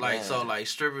 bruh. Like Yeah. so like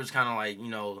strippers kind of like, you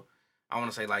know, I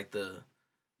want to say like the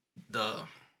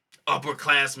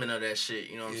upperclassmen of that shit,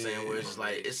 you know what I'm saying? Where it's just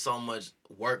like it's so much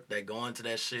work that go into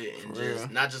that shit and For just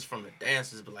real. not just from the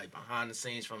dancers but like behind the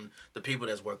scenes from the people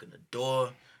that's working the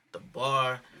door, the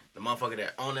bar, the motherfucker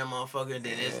that own that motherfucker. And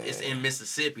then it's in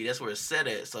Mississippi. That's where it's set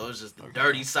at. So it's just the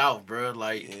dirty South, bro.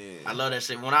 Like Yeah. I love that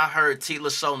shit. When I heard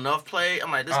Tila Show Nuff play,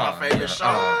 I'm like, this is Oh, my favorite yeah. show.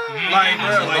 Oh. Like, bro,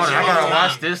 I like, gotta every time.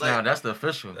 watch this Like, now. That's the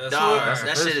official. That's Dog, hard.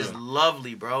 that shit is official.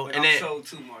 lovely, bro. But And I'm then sold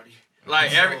too, Marty.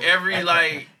 like every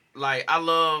like I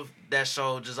love that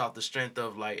show just off the strength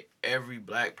of like every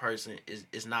black person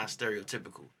is not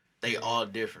stereotypical. They all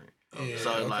different. Yeah,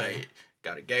 So okay. like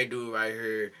got a gay dude right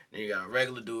here, then you got a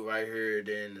regular dude right here,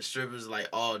 then the strippers like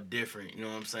all different. You know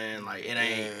what I'm saying? Like it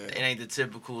ain't the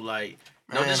typical like.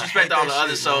 No Man, I disrespect hate to all that the other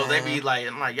shit, shows. They man. be like,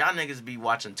 I'm like, y'all niggas be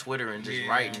watching Twitter and just Yeah,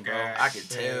 writing, bro. guys. I could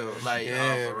tell. Like,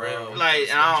 Yeah, For bro. real. Like,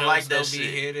 and I don't The like jokes that don't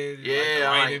shit. be hit Yeah, like, the I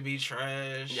writing like- be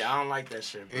trash. yeah, I don't like that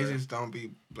shit, bro. It just don't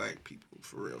be black people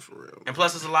for real, for real. And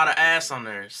plus, there's a lot of ass on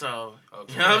there, so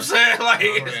Okay. you know what I'm saying? Like,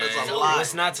 Okay. it's a So lot.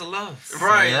 what's not to love?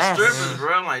 Right, Yes. strippers,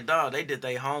 bro. I'm like, dog, they did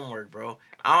their homework, bro.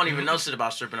 I don't even know shit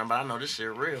about stripping, but I know this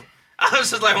shit real. I was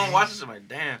just like, when watching shit, like,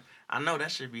 damn, I know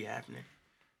that shit be happening.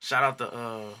 Shout out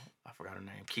to I forgot her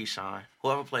name, Keyshawn.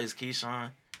 Whoever plays Keyshawn,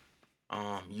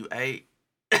 you ate.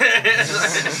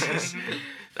 That's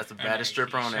the baddest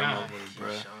stripper on that Keyshawn. motherfucker,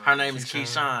 bro. Her name is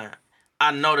Keyshawn.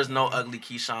 I know there's no ugly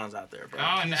Keyshawn's out there, bro. Oh,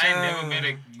 I ain't never met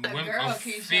a, woman, girl a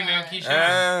Keyshawn. female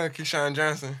Keyshawn. Keyshawn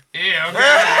Johnson. Yeah, okay.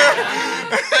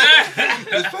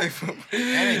 Just play football.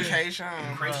 That ain't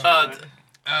Keyshawn. bro. Uh,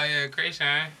 Oh, yeah,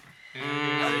 Krayshawn.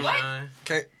 Mm,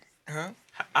 K, huh?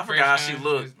 I forgot how she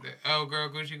looked. Oh, girl,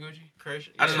 Gucci.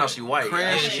 I just know she white. Crazy. I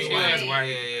Yeah, know she she was white. white.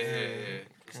 Yeah.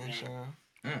 Keyshawn.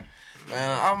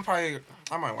 Man,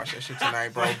 I might watch that shit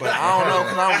tonight, bro. But I don't know,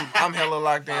 cause I'm hella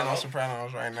locked in on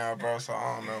Sopranos right now, bro. So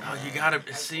I don't know. Oh, man. you gotta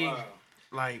see,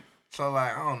 like, So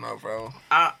like, I don't know, bro.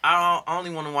 I only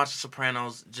want to watch The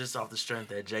Sopranos just off the strength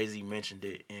that Jay-Z mentioned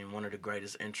it in one of the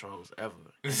greatest intros ever,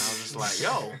 and I was just like,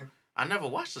 yo, I never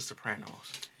watched The Sopranos.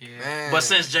 Yeah. Man, But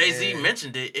since Jay-Z yeah.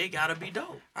 mentioned it, it gotta be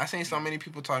dope. I seen so many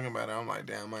people talking about it. I'm like,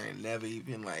 damn, I ain't never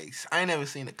even like, I ain't never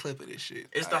seen a clip of this shit.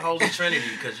 It's the Like, Holy Trinity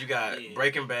because you got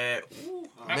Breaking Bad,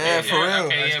 Man, for real.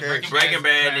 Breaking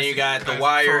Bad, then you got The For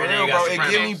Wire, and then real, you bro. got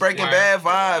It give me Sopranos. Breaking Wire. Bad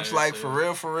vibes, Yeah, like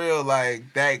so- for real,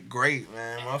 like that great,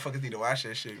 man. Motherfuckers need to watch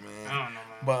that shit, I man. don't know,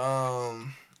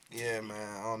 man. But yeah,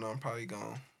 man. I don't know. I'm probably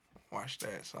gonna watch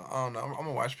that. So I don't know. I'm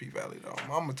gonna watch P Valley though. I'm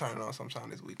gonna turn it on sometime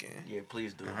this weekend. Yeah,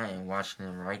 please do. I ain't watching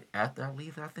it right after I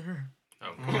leave after here.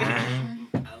 Oh,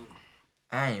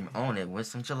 I ain't on it with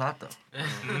some gelato. I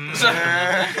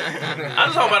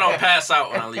just hope I don't pass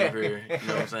out when I leave here. You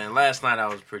know what I'm saying? Last night I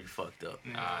was pretty fucked up.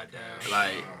 Ah,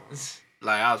 damn.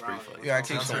 Like I was pretty fucked You up.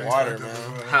 gotta keep some water, man.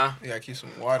 Huh? You gotta keep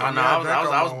some water. I know.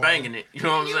 I was banging it. You know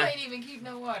what I'm You saying? ain't even keep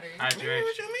no water. Man,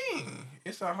 what you mean?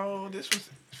 It's a whole. This was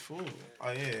full.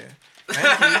 Oh yeah.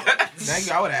 Thank you. Thank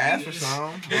you. I would have asked for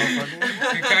some.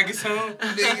 Motherfucker. Can I get some?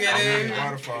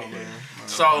 Waterfall, man.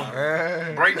 So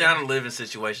break down the living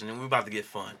situation, and we're about to get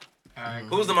fun. Alright.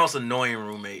 Who's the most annoying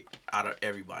roommate out of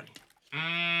everybody?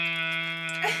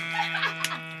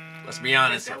 Let's be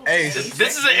honest. Ace.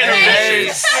 This is an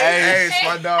interview. Ace,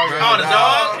 my dog. Oh, the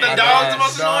dog? The dog's the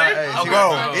most annoying? Hey, Okay.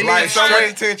 bro, it Like, needs so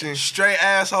much attention. Straight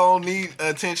asshole need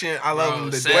attention. I love Bro,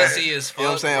 him to sassy death. as fuck. You know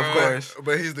what I'm saying? Of bro. course.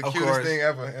 But he's the Of cutest course. thing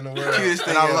ever in the world. Cutest thing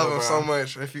and I love ever, him bro. so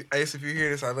much. Ace, if you hear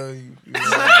this, I love you. You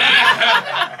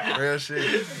know? Real shit.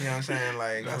 You know what I'm saying?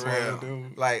 Like, That's real. what I do.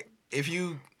 Like, if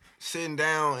you sitting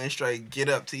down and straight get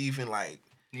up to even like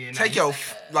Yeah, take nah, your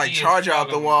like he is charger out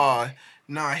the following. wall,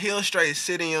 nah, he'll straight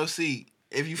sit in your seat.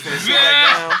 If you finna sit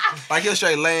back down, like he'll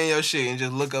straight lay in your shit and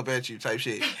just look up at you type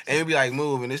shit. And he'll be like,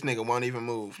 move, and this nigga won't even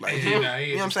move. Like, Yeah, you nah,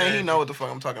 he know what I'm saying? He know what the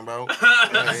fuck I'm talking about.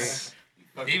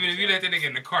 Like, Even if you let that nigga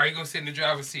in the car, he gonna sit in the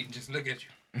driver's seat and just look at you.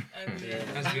 I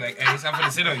just be like, hey, I'm finna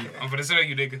sit on you. I'm finna sit on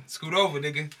you, nigga. Scoot over,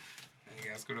 nigga. And you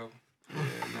gotta scoot over. Nah,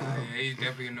 yeah, he's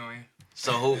definitely annoying.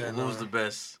 So who's the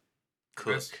best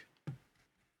cook? Best-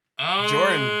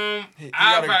 Jordan. He I'd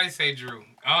gotta- probably say Drew.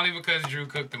 Only because Drew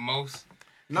cooked the most.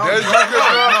 No, Does Drew Drew cook cook the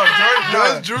the most? most? No,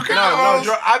 Does Drew cook the no, most?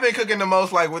 Drew, I've been cooking the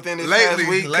most like within this past Lately,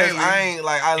 week because lately. I ain't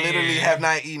like I literally Yeah. have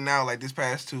not eaten out like this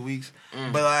past 2 weeks.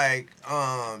 Mm. But like,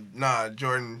 nah,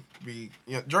 Jordan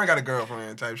Jordan got a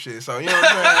girlfriend type shit. So you know what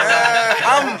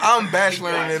I'm saying? I'm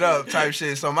bacheloring it up type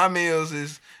shit. So my meals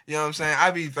is you know what I'm saying.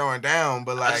 I be throwing down,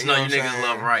 but like I just know you what I'm niggas saying?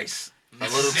 love rice. A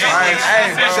little Rice. too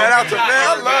Hey, much. shout out to man. I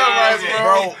love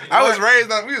rice, bro. I was raised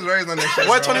on. We was raised on that shit.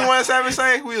 What bro. 21 Savage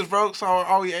say? We was broke, so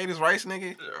all we ate is rice,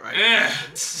 nigga. Right. Yeah.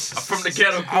 I'm from the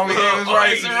ghetto. All we ate was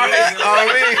rice.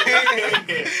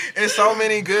 It's so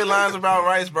many good lines about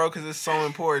rice, bro, because it's so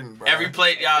important, bro. Every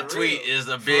plate y'all tweet is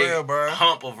a big real, bro.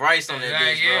 hump of rice on that Yeah,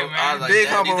 bitch, yeah, bro. man. I was like, Big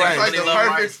damn, hump these of niggas rice. It's like really the love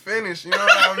perfect rice. finish. You know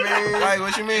what I mean? Like,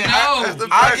 what you mean? No. That's the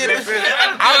I'll get perfect it. finish.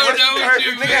 I'll get know it. what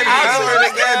you Nigga, mean. I'll get it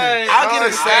together. I'll get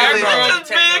a salad. bro. Just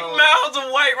big mouths of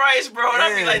white rice, bro. And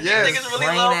I be like, these Yes. niggas really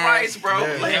Plain love ass. rice, bro.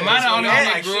 Yeah. Like, Am I the only one Yeah,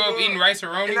 that grew up eating rice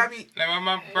and roni? And I be- Like when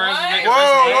my parents was making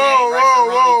Whoa, rice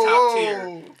and roni?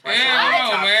 whoa. Yeah,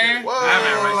 come on, man. Whoa. I haven't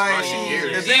had rice like, and roni in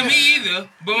years. Yeah, me either.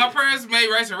 But my parents made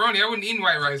rice and roni. I wasn't eating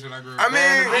white rice when I grew up. I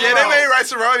mean, yeah, they made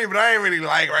rice roni, but I ain't really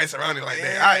like rice roni like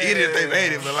that. I eat it if they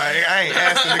made it, but like I ain't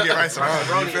asking to get rice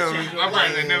roni. You feel me? My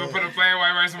parents ain't never put a plain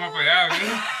white rice on my plate.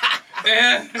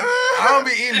 Yeah. I don't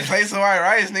be eating plates of white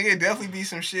rice, nigga. It definitely be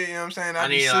some shit, you know what I'm saying? I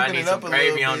be need souping it some up a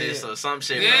gravy little on bit. this or some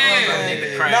shit. Yeah. bro. I need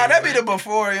the crab, Nah, that be bro. the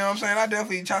before, you know what I'm saying? I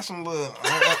definitely chop some little,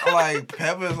 like,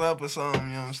 peppers up or something, you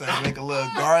know what I'm saying? Make a little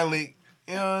garlic,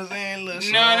 you know what I'm saying?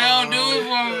 Little No, they don't do it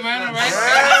for me, man. The rice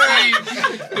gotta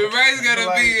be, the rice gotta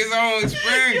be its own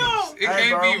experience. It Hey,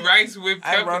 can't bro. be rice with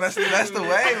Hey, bro, peppers. that's the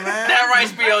way, man. That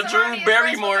rice be on Drew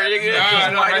Barrymore, nigga. Nah,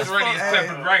 no, White rice as roni fuck. is Hey.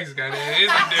 peppered rice, goddamn.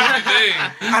 It's a different thing.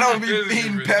 I don't be It's a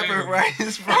eating different pepper thing.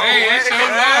 rice, bro. Hey, that's your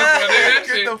love, bro. They got Get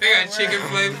shit- the They got fuck chicken right.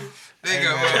 flavor. They Hey,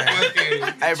 got man.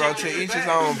 motherfucking. Hey, bro, to each his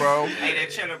own, bro. Hey, that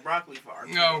cheddar broccoli for our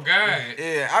Oh, God.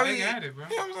 Yeah, I They be, got it, bro.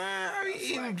 you know what I'm saying? I be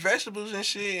eating vegetables and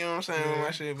shit, you know what I'm saying, with my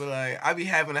shit, but like, I be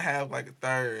having to have like a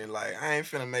third, and like, I ain't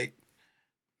finna make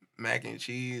mac and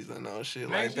cheese or no shit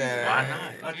Mac like and that. Why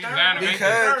not? You down to make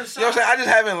Because, you know what I'm saying, I just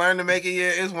haven't learned to make it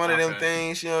yet. It's one of them Okay.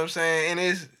 things, you know what I'm saying, and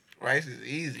it's, rice is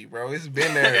easy, bro. It's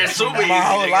been there It's super my easy,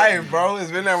 whole nigga. life, bro.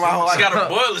 It's been there my whole You life. gotta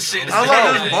boil the shit. I'm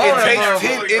like, just boil It that takes motherfucker.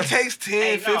 10, it takes 10,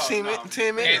 Hey, 15, no.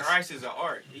 10 minutes. Rice is an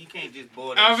art. You can't just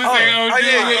boil I was that. just saying, Oh, oh, yeah,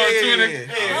 yeah,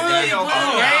 yeah, on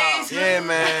Twitter. Yeah,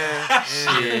 man.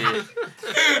 Yeah.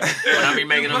 When I be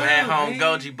making them at home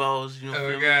goji bowls, you know, Oh,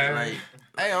 feel me? God. Like,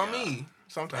 Hey, on me.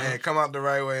 Sometimes. Man, come out the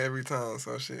right way every time,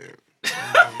 so shit. You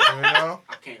know?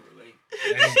 I can't relate.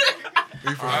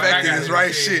 We I perfected got this it.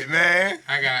 right shit, man.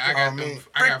 I got Oh, them. man.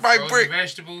 I Brick got by frozen brick.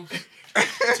 vegetables.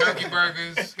 turkey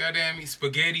burgers, goddamn me,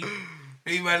 spaghetti.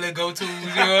 These my little go-tos, you know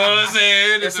what I'm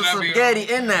saying? There's That's some what I be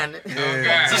spaghetti in that. on. Oh,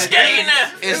 God. Some spaghetti in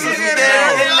there. It's some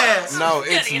Spaghetti in there. No, it's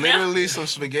Spaghetti in there. literally some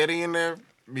spaghetti in there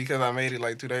because I made it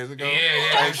like 2 days ago.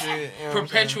 Yeah. Type shit, you know what I'm saying?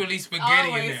 Perpetually spaghetti in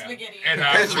Always there. spaghetti. And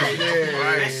Perpetually, I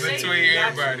between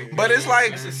everybody. But it's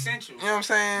like, It's essential. you know what I'm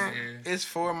saying? Yeah. It's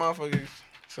for motherfuckers.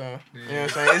 So, you know what I'm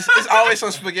saying? It's always some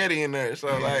spaghetti in there. So,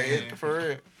 like, it, for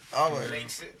real.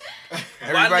 Always. Why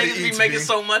Everybody niggas be eats, making B.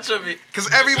 so much of it?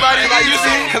 Because everybody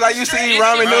Because I used to eat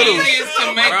ramen It's noodles. easiest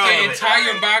to make Bro. the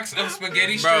entire box of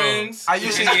spaghetti strings. I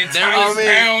used to and the eat entire ramen.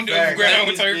 pound of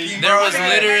ground turkey. There was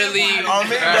literally On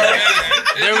me, bro.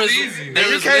 there was easy. there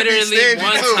You was can't be literally stingy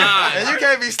one too. And time. you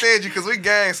can't be stingy because we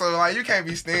gang, so like you can't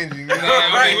be stingy. You know?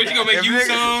 What you gonna make If you niggas-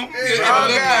 some? Oh It God,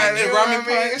 look that like ramen ramen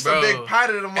pot. It's a big Bro. pot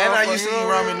of them. And I used to eat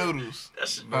ramen noodles.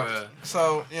 That's Bruh.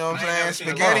 So you know what I'm I ain't saying? never seen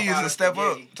a Spaghetti lot is a of step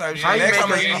up spaghetti. type shit. How you Next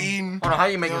time I make be it? eating. Hold on, how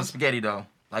you making You know? the spaghetti though?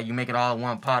 Like you make it all in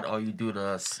one pot, or you do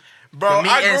the? Bro, The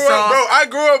meat I and grew up. sauce. Bro, I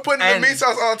grew up putting And- the meat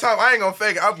sauce on top. I ain't gonna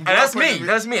fake it. That's me.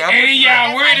 That's me. I Hey,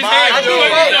 yeah, where the My hell I you do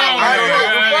put both. it on? I do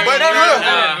both. But No, look,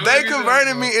 no. they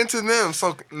converted me into them.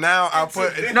 So now I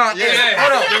put. No, Yeah.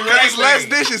 hold on. Because it's less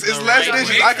dishes. It's less dishes.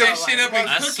 Mix I that can. shit up and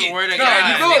I cook swear it. to No, God,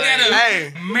 you do They it. gotta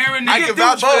Hey, marinate. I can can do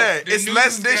vouch for both. that. The It's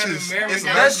less noodles gotta dishes. marinate. It's That's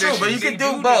less That's true, but you dishes.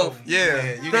 can do both. Yeah,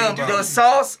 you can do The both.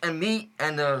 sauce and meat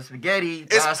and the spaghetti.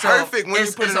 It's by itself, perfect when you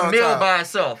it's, put it's it a on meal top. by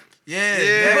itself. Yeah,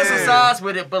 You put some yeah. sauce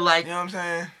with it, but like You know what I'm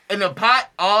saying? in the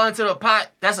pot, all into the pot,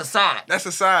 that's a side. That's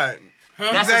a side.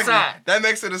 That's a side. That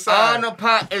makes it a All side. in the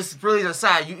pot is really the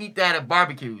side. You eat that at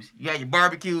barbecues. You got your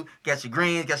barbecue, got your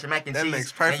greens, got your mac and That cheese. makes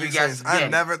and perfect you got sense. spaghetti. I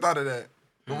never thought of that.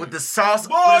 But with the sauce,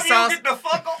 Boy, with the you sauce, get the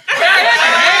fuck off. Hey,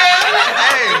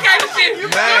 Kind of shit.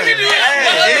 man, Hey, it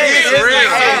gets it's real. like Hey,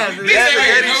 sauce. that This ain't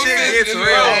spaghetti no shit sense gets in the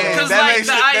real. world. Hey, Cause that like makes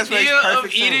the it- that makes idea of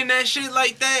perfect eating sense. that shit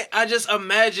like that, I just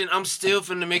imagine I'm still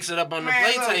finna mix it up on the Man,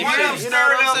 plate look, type one of them shit. You know what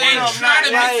stirred I'm up, saying? And one of them try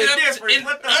to not. mix it Like, up different.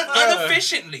 What the fuck?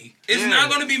 unefficiently. It's Yeah. not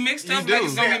gonna be mixed You up do. like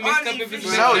it's gonna be mixed up if it's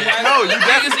mixed No, up. you Niggas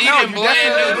definitely eating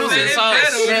bland noodles and It's sauce.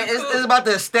 better. man, it's about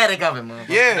the aesthetic of it, man.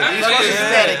 Yeah, That's it's what fucking it is.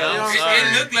 aesthetic. You know I'm what I'm sorry. saying?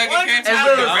 It looked like What it came you from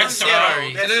talking a about? restaurant. Sorry.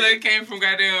 It looked like it came from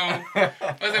goddamn. What's that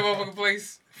motherfucking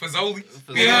place? Fazoli.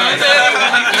 Sopranos,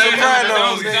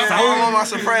 nigga. I'm on my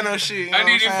Soprano shit. You know I what I'm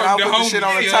need it saying? from I'll the put the shit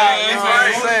on the homies, top. you You know know what what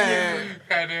I'm I'm saying?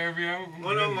 Goddamn, yo.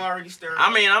 One of them already stirred. I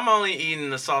mean, I'm only eating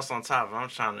the sauce on top. I'm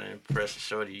trying to impress the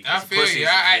shorty. I Some feel pussies you.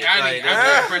 and I shit. Like,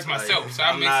 gotta impress like, myself, so I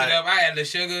I'm mix not- it up. I add the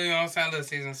sugar, you know what I'm saying? A little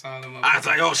season salt. I was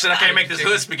like, oh shit, I can't make this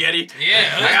hood spaghetti.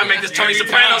 Yeah, I gotta make this Tony every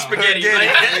Soprano time. spaghetti. Get it. Like,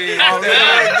 Oh,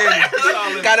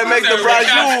 yeah, gotta make the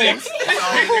braciole.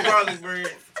 Garlic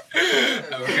bread. Oh,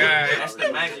 God. That's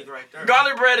the magic right there.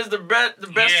 garlic bread is the best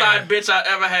Yeah. side bitch I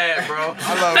ever had, bro.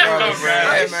 I love garlic bread.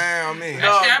 Right. Hey, man, on me. No.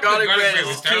 Actually, I put garlic garlic bread bread is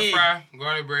with stir key. fry,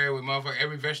 garlic bread with motherfucker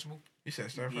every vegetable. You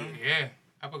said stir fry? Yeah,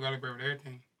 I put garlic bread with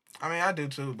everything. I mean, I do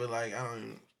too, but like, I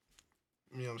don't,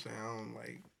 you know what I'm saying? I don't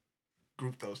like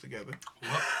group those together.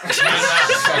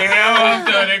 Nigga, I'm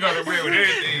done. They garlic bread with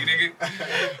everything, nigga.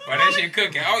 While that shit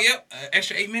cooking. Oh, yep,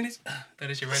 extra 8 minutes. Throw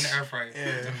that shit right in the air fryer.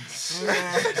 Yeah.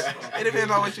 It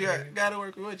depends on what you got. Gotta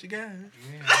work with what you got.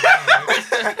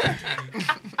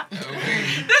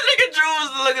 That nigga Drew was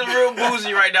looking real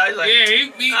boozy right now. He's like, Yeah,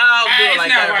 he I'll do it it's like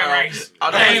not that, white bro. rice.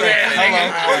 I'll do Ain't it like that,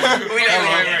 nigga. We Ain't ain't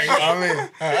white gonna- rice. I mean,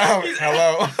 hello.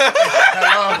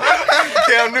 Hello.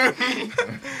 Cam Newton.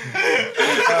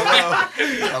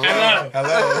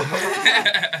 Hello.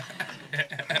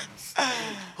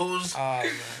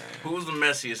 Who's the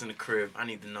messiest in the crib? I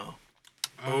need to know.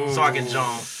 So I can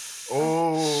John.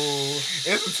 Oh,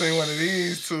 it's between one of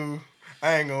these two.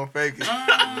 I ain't gonna fake it.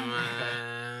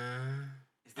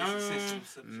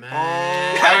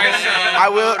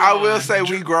 I will say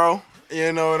we grow.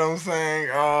 You know what I'm saying?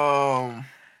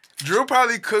 Drew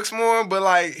probably cooks more, but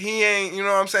like he ain't. You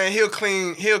know what I'm saying? He'll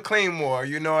clean more.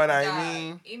 You know what I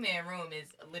mean? E-Man room is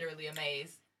literally a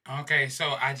maze. Okay, so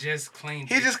I just cleaned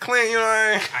He it. just clean. You know what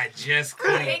I mean? I just He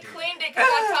cleaned it. cleaned it because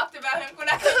I talked about him when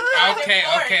I cleaned Okay,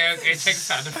 it. okay. Check this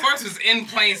out. The forks was in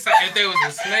plain sight. If there was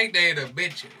a snake, they'd have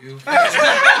bit you. You feel me? The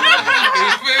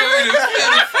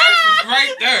forks was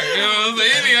right there. You know what I'm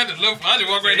saying? They had to look for. I just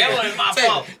walk right there. That wasn't my Say,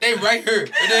 fault. They right here.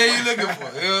 What the hell you looking for?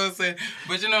 You know what I'm saying?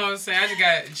 But you know what I'm saying?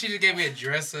 She just gave me a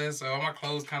dresser, so all my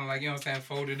clothes kind of like, you know what I'm saying,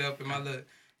 folded up in my little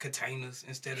containers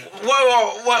instead of.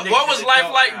 What was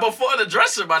life like before the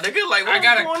dresser, my nigga? Like, what I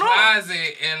got a was going on?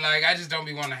 closet and like I just don't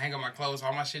be wanting to hang up my clothes.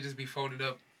 All my shit just be folded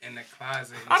up in the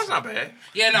closet. Oh, that's not bad.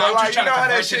 Yeah, no, But I'm like, just you trying know to how that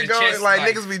convert to shit the go? chest. Like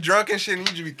niggas be drunk and shit, and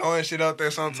you just be throwing shit out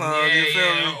there sometimes. yeah, You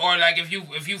feel me? Or like if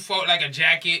you fold like a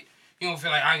jacket, you don't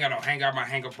feel like I ain't got no hanger. My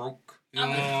hanger broke. You know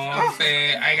what I'm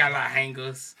saying? I ain't got a lot of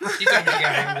hangers. She told me she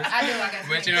got hangers. I do. I got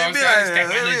But you know what I'm saying? I just got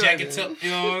my little jacket tucked.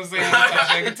 You know what I'm saying?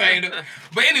 Like a container.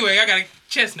 But anyway, I got a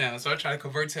chest now, so I try to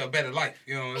convert to a better life.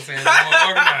 You know what I'm saying?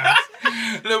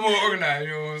 A little more organized.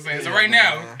 You know what I'm saying? So right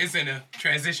now, it's in a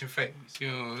transition phase.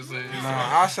 You know what I'm saying?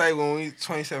 I'll say when we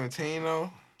 2017 though,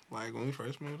 like when we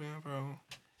first moved in, bro.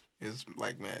 It's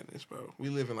like madness, bro. We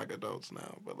live in like adults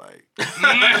now, but like,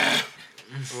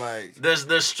 like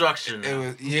there's structure now. it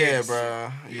was, yeah,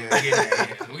 bro. Yeah.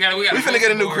 We got. We finna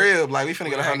get a new crib. Like we finna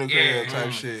get a whole new crib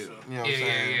type shit. You know what I'm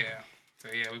saying? Yeah. So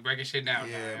yeah, we breaking shit down.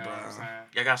 Yeah, now, you know bro. what I'm saying?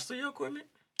 Y'all got studio equipment?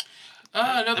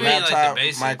 That'll be Laptop, like the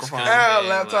basics. microphone. kinda Yeah, thing,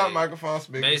 laptop, like, microphone,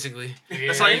 speaker. Basically. Yeah.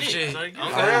 That's all you need. Shit. That's all you need.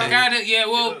 Okay. Kinda, yeah.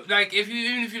 Well, like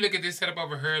even if you look at this setup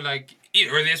over here, like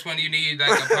or this one, you need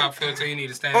like a pop filter. You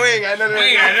need a stand. We ain't got none of We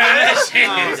ain't got none of that.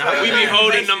 that shit. We be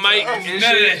holding the mic and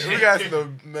None of shit. that We shit. got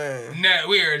the man. No,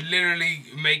 we are literally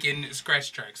making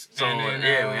scratch tracks. So And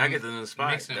then, when I get to the new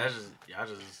spot, mix 'em. that's just y'all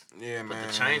just Yeah, put man.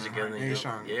 the change together. And Niggas go,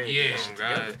 trying- yeah, Yeah, shit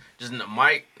God. together. Just in the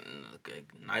mic,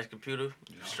 nice computer,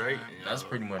 you straight. and, That's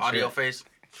pretty much audio it. face.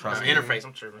 Trust me. Interface,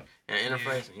 I'm tripping. And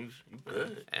interface, and you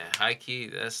good. And high key,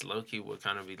 that's low key what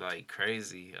kind of be like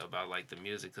crazy about like the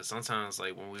music, cause sometimes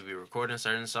like when we be recording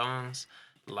certain songs,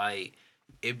 like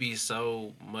it be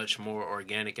so much more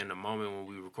organic in the moment when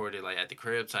we record it like at the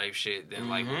crib type shit than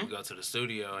like when we go to the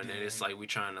studio and then it's like we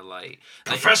trying to like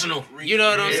Professional. You know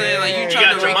what I'm saying? Like you You trying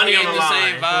got to your money recreate on the the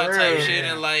same line. vibe type For shit,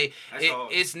 real. and like That's all.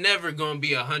 it's never gonna be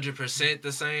 100%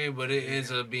 the same, but it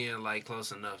ends up being like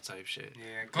close enough type shit.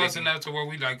 Yeah, close enough to where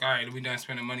we like, all right, we done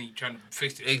spending money trying to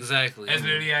fix this. Exactly. That's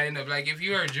literally how I end up. Like, if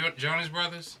you heard Jonas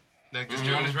Brothers, like this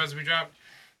Jonas Brothers we dropped,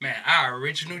 man, our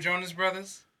original Jonas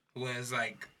Brothers was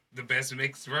like the best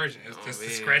mixed version. It's just the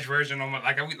man. scratch version on my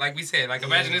like we said. Like,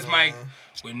 imagine this mic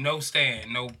with no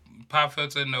stand, no pop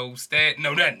filter, no stand,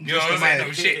 no nothing. You know what I'm saying?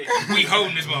 No shit. We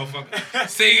holding this motherfucker,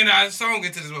 singing our song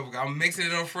into this motherfucker. I'm mixing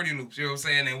it on Fruity Loops. You know what I'm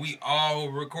saying? And we all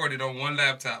recorded on one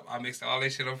laptop. I mixed all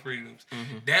that shit on Fruity Loops.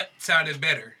 That sounded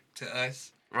better to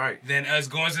us Right. than us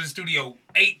going to the studio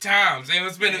 8 times. They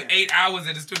was spending 8 hours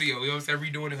in the studio. You know what I'm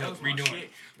saying? Redoing the hook, redoing it.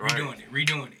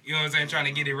 You know what I'm saying? Trying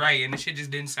to get it right, and the shit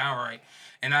just didn't sound right.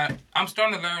 And I'm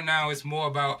starting to learn now it's more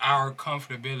about our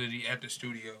comfortability at the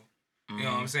studio. You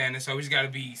know what I'm saying? And so we just got to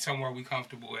be somewhere we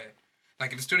comfortable at.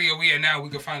 Like in the studio we at now, we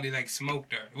could finally like smoke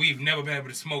there. We've never been able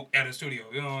to smoke at a studio.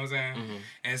 You know what I'm saying?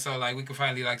 And so like we could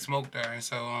finally like smoke there. And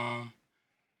so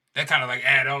that kind of like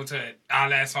add on to it. Our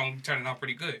last song turning out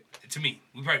pretty good to me.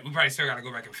 We probably still got to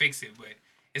go back and fix it, but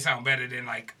it sounds better than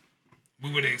like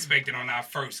we would have expected on our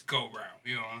first go round.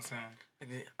 You know what I'm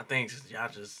saying? I think it's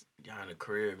just y'all in the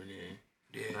crib and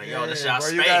then Yeah. like, yo, this y'all bro,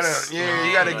 space. you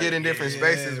gotta Like, get in different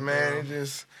spaces, yeah, man. bro.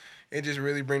 It just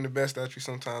really bring the best out you.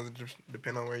 Sometimes it just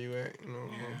depend on where you at, you know.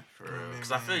 For real.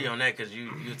 Cause I feel you on that, cause you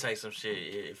take some shit.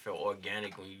 It felt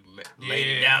organic when you laid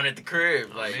Yeah. it down at the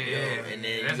crib, like Man. yeah. And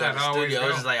then That's you got how the it always studio. It's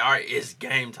go. just like, all right, it's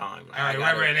game time. Like, All right, I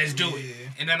gotta- right, let's do it. Yeah.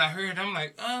 And then I heard, I'm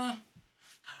like, how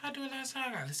I do it last time?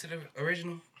 I gotta listen to the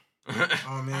original.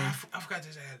 Oh man. I forgot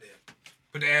this ad lib.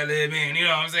 Put the ad lib in, you know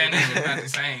what I'm saying? It's just not the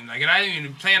same. Like, and I didn't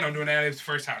even plan on doing ad libs the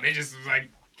first time. They just was like,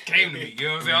 came to me, you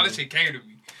know what I'm saying? All this shit came to me.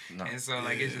 No. And so,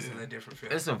 like, it's just a little different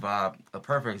feel. It's a vibe. A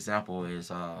perfect example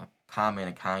is Common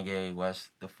and Kanye West,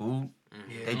 The Food.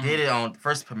 Yeah. They did it on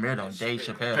first premiered on Dave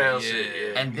Chappelle. Chappelle shit,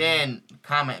 yeah. And then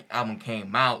Common album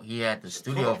came out. He had the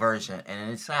studio version,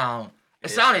 and it sounded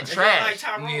trash.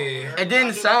 Yeah. It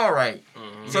didn't sound right.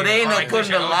 So they ended Like up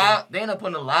putting the Christian live. They ended up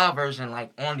putting the live version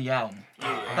like on the album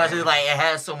because it's like it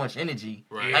has so much energy.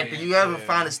 Right. Like if you ever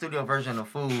find a studio version of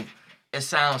Food, it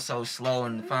sounds so slow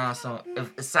and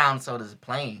it sounds so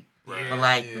plain. But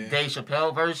like the Dave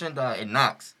Chappelle version, it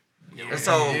knocks. And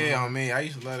so Yeah, on me. I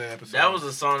used to love that episode. That was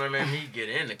a song that made me get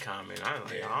in the comment. I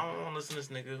was like, I don't want to listen to this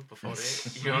nigga before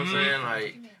that. You know what I'm saying?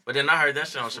 Like, but then I heard that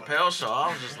shit on Chappelle's show. I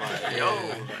was just like, yo,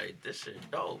 like this shit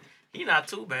dope. He not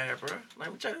too bad, bro.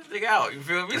 Like, we check this nigga out. You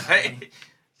feel me? Like,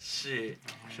 shit.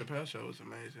 Chappelle show was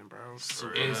amazing, bro.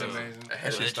 It is amazing.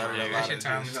 That shit started a That lot shit of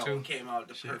timeless, things. too. Came out at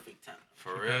the perfect time.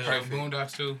 For real. Like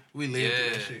Boondocks, too. We lived through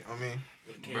that Yeah. shit. I mean,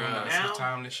 Came Bruh, out It's a now.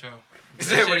 timeless show. Is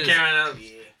that what it came out? Yeah.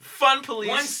 Fun police.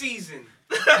 One season.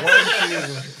 one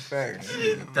season. Facts.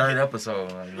 third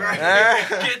episode. Like,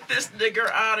 Get this nigga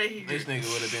out of here. This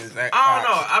nigga would have been Zach I don't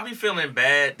know. Fox. I be feeling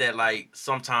bad that like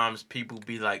sometimes people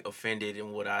be like offended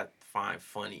in what I find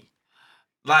funny.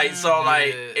 Like so,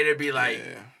 like it'd be like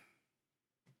Yeah.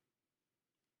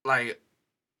 like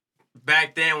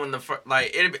back then when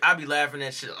I'd be laughing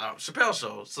at shit. Chappelle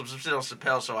show, some shit on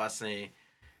Chappelle show I seen.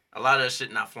 A lot of that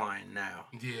shit not flying now,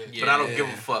 Yeah. but I don't Yeah. give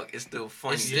a fuck. It's still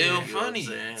funny. It's You still know what I'm funny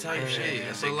saying? type Like, shit. that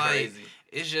But shit like, crazy.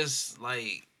 it's just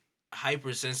like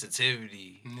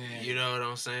hypersensitivity. Yeah. You know what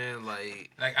I'm saying? Like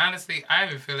honestly, I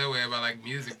even feel that way about like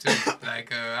music too.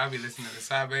 Like I be listening to the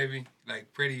Side Baby,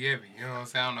 like pretty heavy. You know what I'm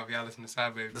saying? I don't know if y'all listen to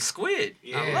Side Baby. The Squid.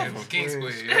 Yeah, I love him. King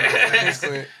Squid. King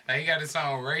Squid. Like he got this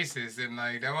song Racist and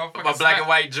like that motherfucker. My black and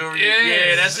white jewelry. Yeah.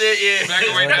 Yeah, that's it. Yeah. Black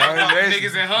and white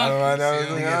niggas and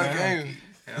hunkies. You know what I'm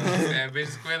Okay. saying?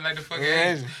 Bitches quit like the fucking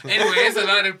Yeah. Anyway, it's a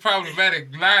lot of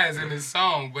problematic lines in this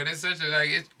song, but it's such a like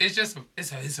it's just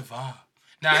it's a vibe.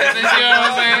 Nah, you know what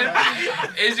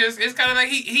I'm saying? It's kind of like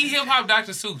he hip hop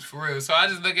Dr. Seuss for real. So I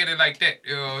just look at it like that.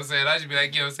 You know what I'm saying? I just be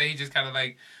like, you know what I'm saying? He just kind of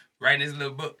like writing his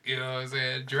little book. You know what I'm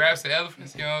saying? Giraffes and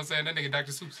elephants. You know what I'm saying? That nigga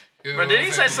Dr. Seuss. You know But what did I'm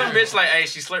he say saying? some bitch like, hey,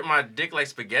 she slurped my dick like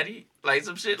spaghetti? Like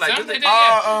some shit? Like, Something just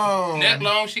that, Oh, neck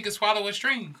long, she could swallow a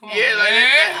string. Come on, yeah, like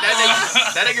man.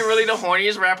 that nigga really the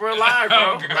horniest rapper alive, bro.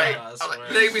 Oh, God. Like, I I'm swear. like,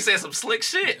 they be saying some slick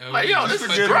shit. Oh, Like, yeah. yo, this is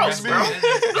Forget gross, it, bro. man.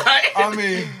 Like, I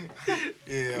mean,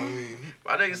 yeah, I mean.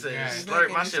 my nigga said, God. she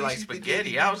slurped my shit like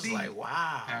spaghetti. I was just like,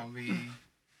 wow. I mean,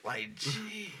 Like,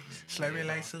 jeez. Slurp it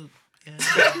like soup. yeah.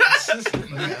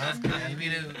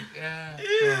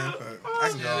 Yeah, I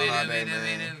can go on all day,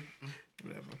 man.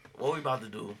 Whatever. What we about to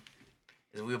do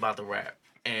is we about to rap.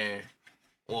 And,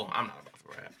 well, I'm not about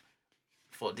to rap.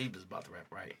 4 Deep is about to rap,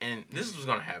 right? And this is what's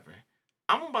going to happen.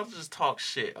 I'm about to just talk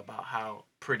shit about how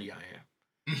pretty I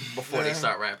am before they Yeah.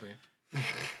 start rapping.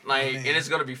 Like, Man. and it's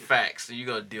going to be facts, so you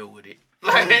got to deal with it.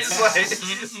 Like, it's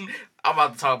like, I'm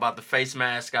about to talk about the face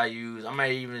mask I use. I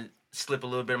may even slip a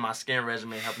little bit of my skin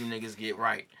regimen, help you niggas get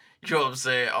right. You know what I'm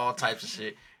saying? All types of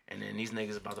shit. And then these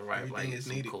niggas about to rap Everything like is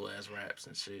some needed. cool ass raps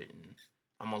and shit. And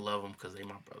I'm gonna love them because they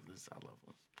my brothers. I love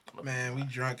them. Man, we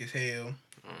drunk as hell.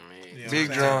 I mean, You know Big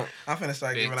what I'm saying? drunk. I'm finna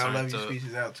start Big giving I love you turned up.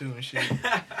 speeches out too and shit.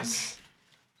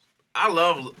 I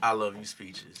love you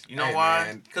speeches. You know Hey, why?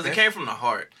 man, Because it that's- came from the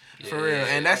heart. For real.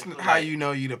 And that's like- how you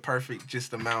know you the perfect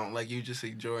just amount. Like you just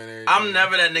enjoying everything. I'm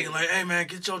never that nigga like, hey man,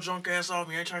 get your drunk ass off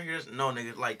me. I ain't trying to hear this. No,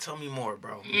 nigga, like, tell me more,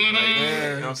 bro. Like, you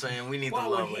know what I'm saying? We need While the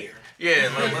we're love. Like, here. yeah,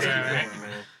 like, let's keep going,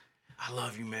 man. I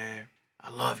love you, man. I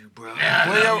love you, bro.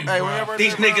 When your birthday,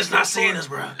 These bro? niggas not seeing us,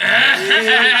 bro.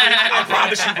 I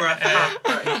promise you,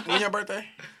 bro. When your birthday?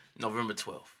 November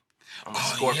 12th. I'm a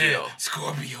oh, Scorpio. yeah.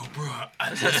 Scorpio, bro.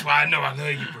 That's why I know I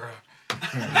love you, bro.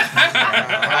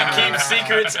 I keep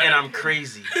secrets and I'm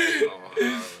crazy.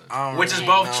 I don't Which is really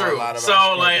both know a true. lot about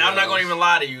So, like, I'm not Scorpios. gonna even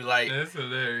lie to you. Like, That's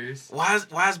hilarious.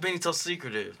 why is Benny so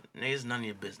secretive? Nigga, it's none of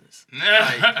your business.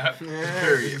 Yeah,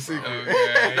 Period, it's a secret.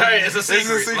 Okay. Hey, it's a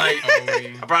secret. secret. Like,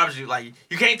 Oh, I promise you, like,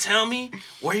 you can't tell me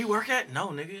where you work at? No,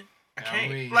 nigga. I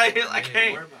can't. mean, Like, I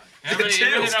can't. It really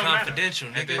Chill. It's don't matter. confidential,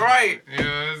 nigga. Right. You know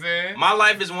what I'm saying? My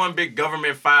life is one big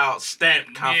government file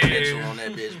stamped confidential Yeah. on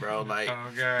that bitch, bro. Like, Oh,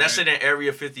 God. that shit in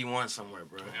Area 51 somewhere,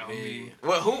 bro. Oh, me.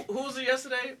 What? Who was it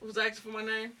yesterday? Who was asking for my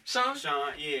name? Sean?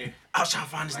 Sean, yeah. I was trying to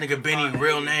find this Like nigga the Benny father,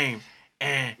 real yeah. name,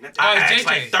 and Not I the- Oh, asked JJ.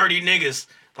 like 30 niggas.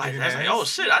 Like, that's like, Yes. oh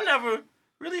shit, I never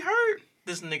really heard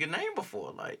this nigga name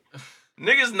before. Like,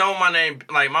 niggas know my name.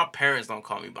 Like, my parents don't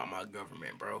call me by my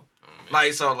government, bro.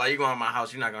 Like, so like, you go in my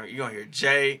house, you gonna hear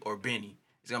Jay or Benny.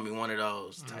 It's gonna be one of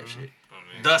those type shit.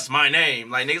 Thus my name.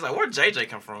 Like, niggas like, where JJ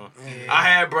come from? Yeah. I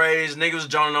had braids. Niggas was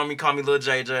joining on me, call me Lil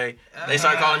JJ. They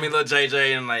started calling me Lil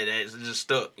JJ, and like that, it just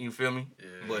stuck. You feel me?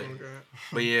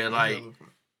 But yeah, like,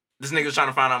 this nigga was trying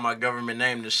to find out my government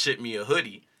name to ship me a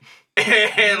hoodie.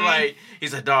 And like, he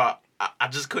said, dawg, I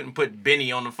just couldn't put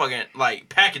Benny on the fucking like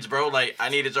package, bro. Like, I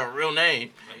needed your real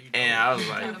name. And I was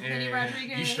like, Benny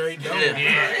Rodriguez. You straight dope.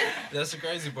 Yeah. That's the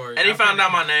crazy part. and he found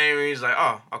out my name, and he's like,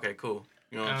 oh, okay, cool.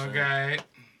 You know what I'm saying? Okay.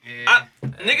 Yeah.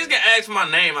 Niggas get asked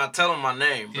my name, I tell them my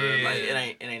name, bro. Yeah.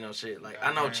 Like, it ain't no shit. Like,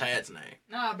 I know Chad's name.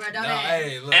 No, bro, don't No, ask.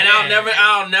 hey, look. And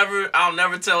I'll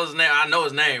never tell his name. I know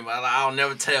his name. I'll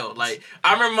never tell. Like,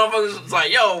 I remember motherfuckers was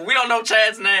like, yo, we don't know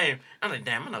Chad's name. I'm like,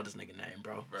 damn, I know this nigga name,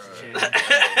 bro.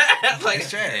 Like,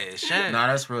 Hey, Shaq. Nah,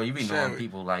 that's real. You be knowing Shit.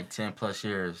 people like 10+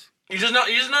 years. you just know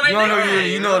they You don't know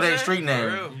name. you know what their I'm street saying? name.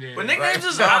 For real. Yeah. But nicknames Right.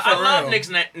 is Nah, I for love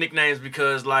real. nicknames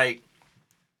because like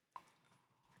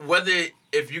whether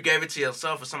if you gave it to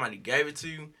yourself or somebody gave it to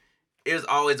you, it was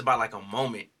always about like a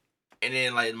moment. And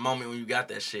then like the moment when you got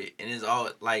that shit. And it's all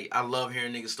like I love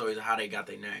hearing niggas stories of how they got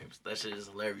their names. That shit is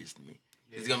hilarious to me.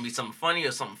 It's gonna be something funny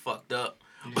or something fucked up.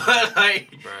 But like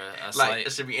Bruh, like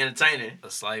it should be entertaining. a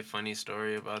slight funny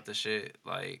story about the shit.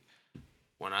 Like,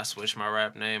 when I switched my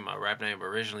rap name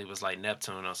originally was like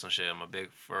Neptune or some shit. I'm a big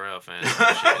Pharrell fan. Or some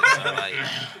shit. So like,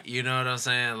 you know what I'm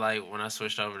saying? Like, when I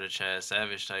switched over to Chad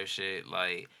Savage type shit,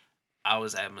 like, I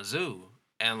was at Mizzou.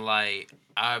 And like,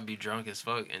 I'd be drunk as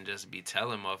fuck and just be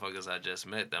telling motherfuckers I just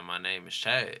met that my name is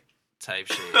Chad type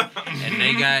shit. And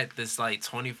they got this like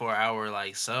 24-hour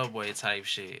like subway type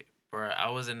shit. Bruh, I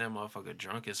was in that motherfucker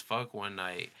drunk as fuck one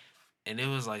night, and it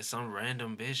was like some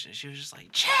random bitch, and she was just like,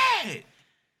 Chad!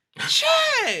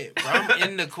 Chad! Bro, I'm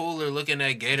in the cooler looking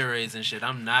at Gatorades and shit.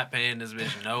 I'm not paying this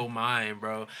bitch no mind,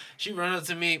 bro. She run up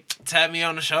to me, tap me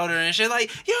on the shoulder and shit like,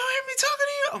 you don't hear me talking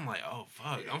to you? I'm like, oh,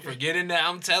 fuck. I'm forgetting that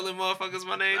I'm telling motherfuckers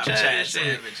my name, I'm Chad Chad and shit.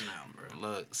 Savage now, bro.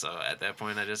 Look, so at that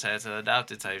point, I just had to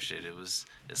adopt it type shit.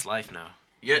 It's life now.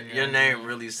 Your name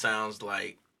really sounds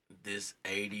like this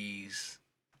 80s,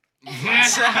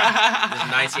 this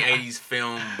 1980s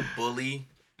film bully,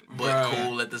 but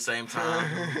cool at the same time.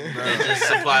 That just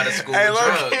supply the school with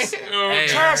drugs.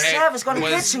 Chad Savage gonna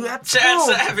get you at Chad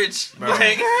school. Savage.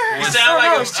 Like, you sound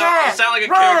like a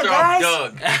character guys.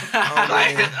 of Doug.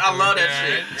 Like, I love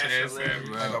that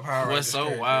shit. Like a Power What's so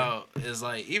Rangers wild is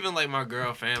like even like my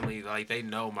girl family, like they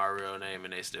know my real name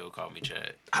and they still call me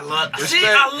Chad. I love Respect. See,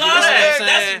 I love that.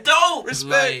 Respect. That's dope.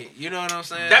 Like, you know what I'm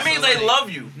saying? That means So, they like, love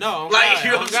you. No, Like,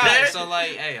 you know what I'm saying? So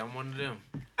like, hey, I'm one of them.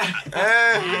 Eh.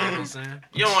 You know what I'm saying?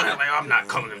 You don't want to like, I'm not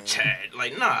calling him Chad.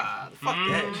 Like, nah, fuck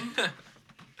that.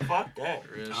 Fuck that.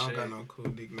 Real I don't shit. got no cool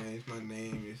nicknames. My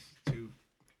name is too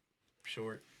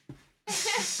short.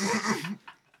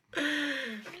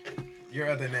 Your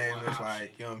other name is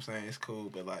like, you know what I'm saying? It's cool,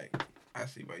 but like, I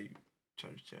see why you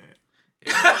chose Chad.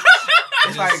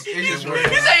 It's like, it's just You weird.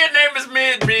 say your name is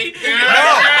Mid B. No,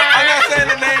 I'm not saying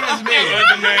the name is me.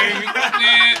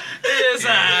 It's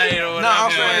alright, or No, I'm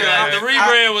whatever. saying, Like, the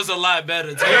rebrand was a lot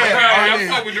better too. Yeah, I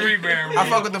fuck with the rebound. I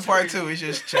fuck with the part 2. It's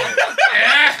just Chad.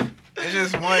 It's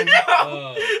just one.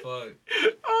 Oh fuck.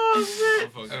 Oh, shit.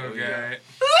 I'm fucking Oh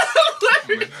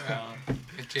with you. god.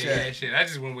 Yeah, shit. I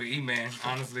just went with E-Man,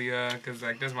 honestly, cause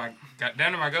like that's my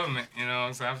down to my government, you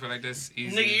know. So I feel like that's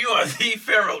easy. Nigga, you are the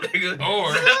Pharaoh, nigga. Or you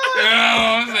know what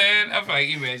I'm saying? I feel like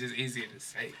E-Man is just easier to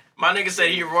say. My nigga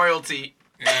said he royalty.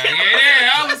 Yeah.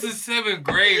 I was in 7th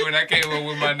grade when I came up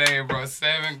with my name, bro.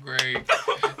 7th grade.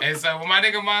 And so when my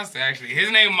nigga Monster, actually, his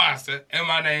name Monster and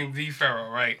my name The Pharaoh,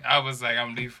 right? I was like,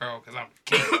 I'm The Pharaoh because I'm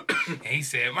the king. And he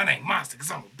said, my name Monster because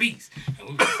I'm a beast. And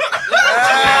we was like, we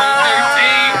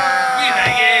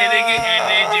like, yeah, nigga. And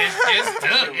then just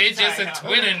took. It's just a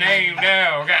Twitter name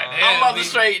now. Goddamn. I'm about to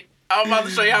straight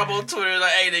hop on Twitter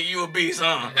like, hey, nigga, you a beast,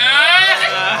 huh?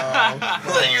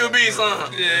 You a beast,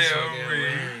 huh? Yeah,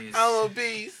 I'm a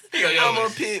beast. I'm a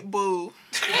pit bull.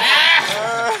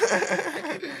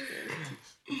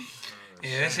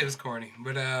 Yeah, that shit was corny.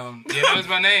 But yeah, that was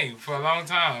my name for a long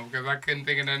time because I couldn't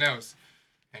think of nothing else.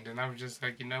 And then I was just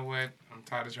like, you know what? I'm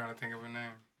tired of trying to think of a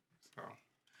name. So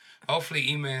hopefully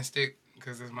E-Man stick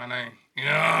because it's my name. You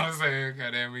know what I'm saying?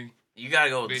 Goddamn me. You gotta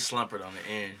go with the Bitch. Slumpert on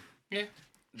the end. Yeah.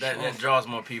 That draws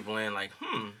more people in, like,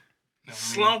 No,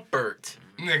 Slumpert.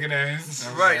 Nigga ass.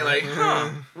 Right, like,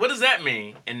 what does that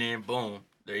mean? And then, boom,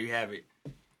 there you have it.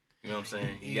 You know what I'm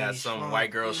saying? You got some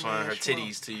white girl showing her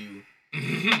titties to you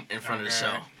in front of the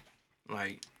show.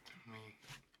 Like,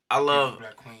 I love,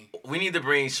 Black Queen. we need to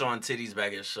bring showing titties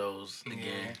back at shows again.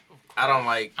 Yeah. I don't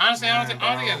like, Honestly, I don't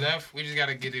think it left. We just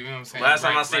gotta get it, you know what I'm saying? last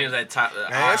time I Right, seen it was at top.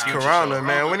 Man, it's Future Corona, show.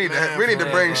 man. We need to Man,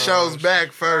 bring bro. shows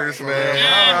back first,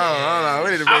 man. Hold on.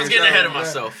 We need to bring I was getting ahead of shows back.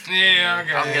 myself. Yeah,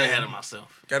 okay. I was getting ahead of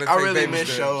myself. I really miss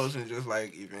shows and just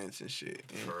like events and shit.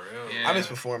 For real. Yeah. I miss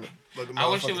performing. I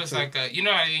wish it was like you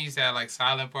know how they used to have like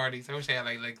silent parties. I wish they had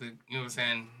like the you know what I'm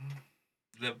saying,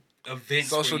 the events.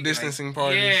 Social where you could, distancing like,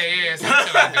 parties. Yeah,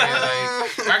 something like that.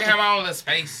 Like I can have my own little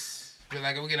space. But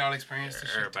like we get all experience. and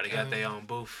shit Everybody got together. their own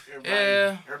booth.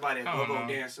 Yeah. Everybody a I don't go-go know.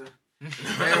 dancer.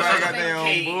 Everybody got their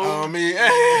own boo on me.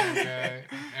 Okay.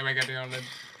 Everybody got their own little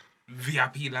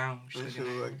VIP lounge. This shit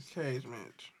was like a cage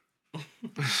match.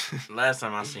 Last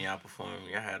time I seen y'all perform,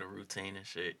 y'all had a routine and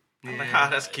shit. I'm like, Yeah. ah,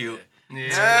 that's cute.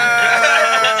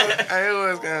 Yeah. It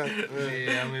was kind of.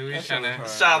 Yeah, I mean we trying to.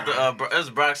 Shout out to it was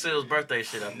Brock Sill's birthday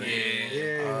shit, I think.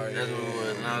 Yeah. That's what it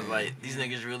was. And I was like, these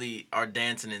niggas really are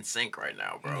dancing in sync right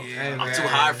now, bro. Yeah, I'm too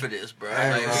high for this, bro.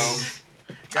 Hey, Like, bro.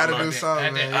 Gotta do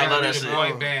something, man. I love that the shit.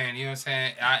 boy band, you know what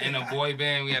I'm saying? In a boy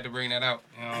band, we had to bring that out.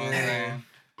 You know what I'm saying?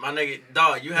 my nigga,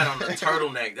 dog, you had on a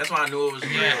turtleneck. That's why I knew it was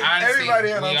real. Yeah, honestly, Everybody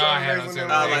had we on all had turtlenecks on when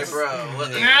they I was turtlenecks. like, bro,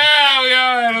 what the? Yeah, we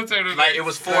all had on turtlenecks. Like, it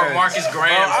was four Hey. Marcus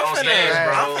Grahams I'm on finna- stage,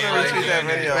 bro. I'm finna Like, retweet that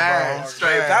video, Bang. bro.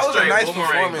 Straight- That was a straight nice boomerang,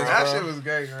 performance, bro. bro. That shit was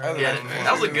great, bro. Yeah,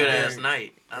 that was a good ass It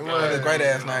night. I It thought was a great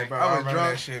ass night, bro. I was remember drunk.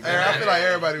 that shit, Hey, I feel like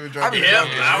everybody was drunk. Yeah, drunk.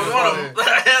 I was one of them.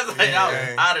 I was like, I was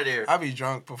Yeah. out of there. I be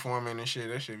drunk performing and shit.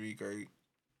 That should be great.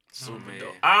 Super man.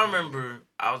 dope. I remember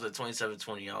I was at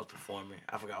 2720. I was performing.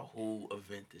 I forgot who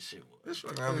event this shit was.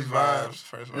 That'll be vibes.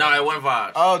 First No, it wasn't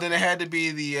Vibes. Oh, then it had to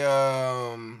be the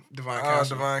Divine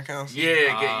Council. Divine Council.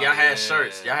 Yeah, y'all had yeah.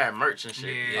 shirts. Y'all had merch and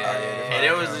shit. Yeah. And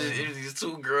it was these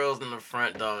two girls in the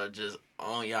front, dog, just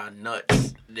on y'all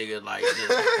nuts, nigga, like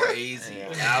just crazy.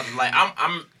 And I was like,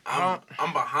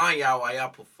 I'm behind y'all while y'all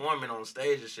performing on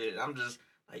stage and shit. And I'm just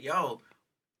like, yo,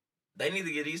 they need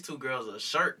to get these two girls a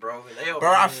shirt, bro.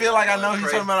 Bro, I feel like I know he's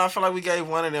talking about. I feel like we gave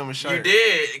one of them a shirt. You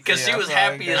did, because Yeah, she was I feel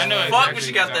like happy that. as I know fuck exactly when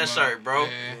she what got you're that talking shirt, bro. Yeah.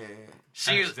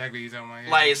 She was exactly what you're talking about.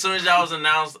 Yeah. like, as soon as y'all was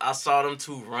announced, I saw them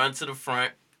two run to the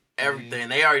front. Everything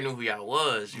they already knew who y'all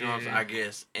was, you know what I'm saying, I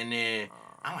guess. And then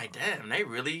I'm like, damn, they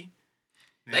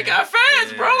got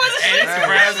fans, bro. Hey, it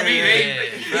surprised me.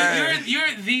 Yeah.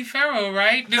 You're the Pharaoh,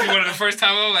 right? This is one of the first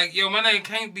times I was like, yo, my name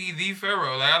can't be the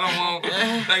Pharaoh. Like, I don't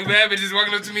want like bad bitches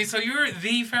walking up to me. So you're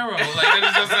the Pharaoh. Like,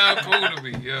 that just sound cool to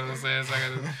me. You know what I'm saying? So I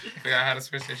gotta figure out how to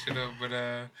switch that shit up. But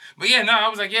yeah, no, I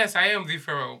was like, yes, I am the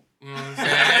Pharaoh. You know what I'm saying?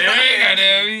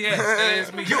 Yes,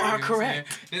 it's me. You are know what I'm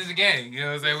correct. saying? This is a gang. You know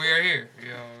what I'm saying? We are here. You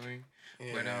know what I mean?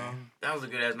 Yeah. But That was a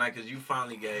good ass night because you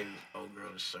finally gave old girl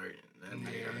a shirt. That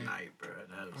made her Yeah. night, bro.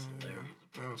 That was hilarious.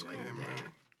 That was Like, good, man.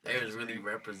 they was really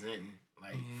representing,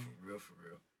 like, for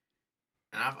real.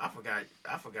 And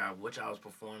I forgot what y'all was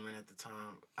performing at the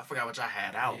time. I forgot what y'all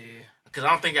had out. yeah. Because I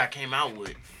don't think y'all came out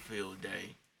with Field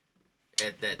Day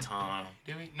at that time.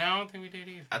 Did we? No, I don't think we did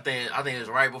either. I think it was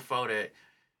right before that.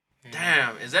 Yeah.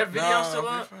 Damn, is that video still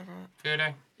up? Fair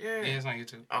day. Yeah. Yeah, it's on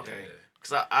YouTube. Okay.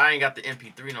 Because I ain't got the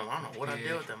MP3 no more. I don't know what I did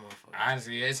Yeah. with that motherfucker.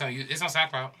 Honestly, yeah, it's on you. It's on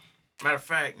SoundCloud. Matter of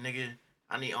fact, nigga,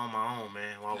 I need On My Own,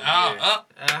 man. While we Oh,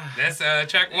 here. that's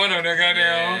track one on there,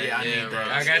 goddamn. Yeah, I need that.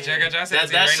 I got you. I said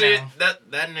That right shit, now.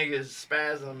 that nigga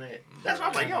spaz on that. That's why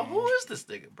I'm like, yo, who is this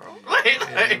nigga, bro?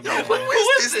 Like, Yo, who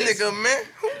is this nigga, man?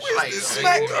 Who is Like, this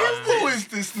smack nigga? Who is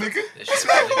this nigga? That shit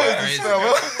really Who is crazy.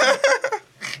 this fella?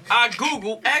 I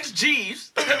Google Ask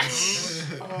Jeeves.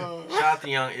 Shout out to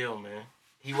Young Ill, man.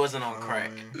 He wasn't on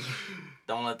crack.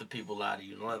 Don't let the people lie to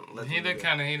you. Let He them looked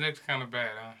do kind of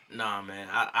bad, huh? it. Nah, man.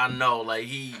 I know. Like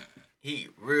he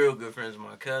real good friends with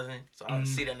my cousin, so I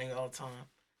see that nigga all the time.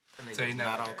 That nigga So he was not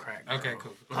not on on crack. crack. Okay, bro.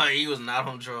 cool. Like he was not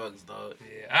on drugs, dog.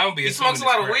 Yeah, I don't be. He assuming smokes a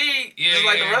lot it's of crack. weed, Yeah, just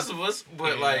like yeah. the rest of us.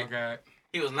 But Yeah, like okay.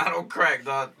 he was not on crack,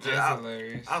 dog. That's I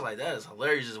hilarious. was like, that is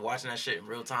hilarious. Just watching that shit in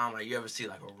real time. Like you ever see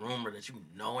like a rumor that you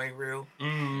know ain't real,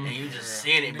 and you just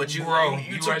seeing it, but you Grow.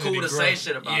 you You too watching cool it to grow. say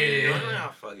shit about it. Yeah. Nah,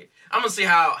 fuck it. I'm gonna see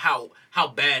how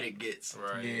bad it gets.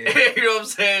 Right. Yeah. You know what I'm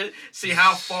saying? See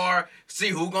how far. See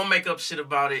who gonna make up shit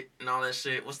about it and all that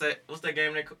shit. What's that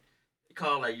game they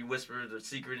call like you whisper the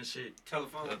secret and shit?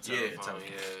 Telephone. Telephone. Yeah.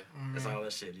 That's all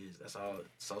that shit is. That's all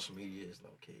social media is,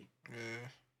 low key. Yeah.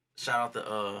 Shout out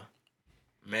to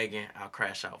Megan. I'll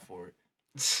crash out for it.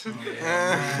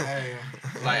 Hey.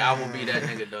 Like I will be that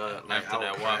nigga, dog. Like After I will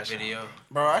that WAP crash out. video.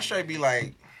 Bro, I straight be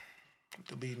like,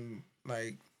 deleting,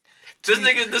 like, This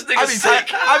nigga I be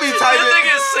sick. I be typing. This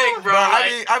nigga is sick, bro. Bro,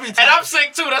 Like, I be and typing. I'm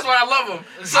sick too. That's why I love him.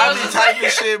 So I it's be just typing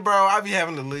like, shit, bro. I be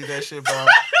having to delete that shit, bro.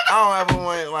 I don't ever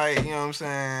want, like, you know what I'm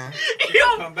saying?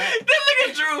 Yo, Come back. this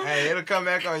nigga Drew. Hey, it'll come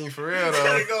back on you for real,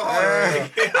 though. It'll go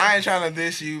hard. I ain't trying to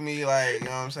diss you, me, like, you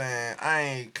know what I'm saying? I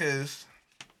ain't, cause,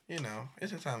 you know,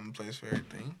 it's a time and place for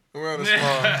everything. The world is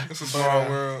small. It's a small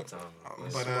world.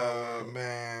 But,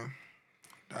 man,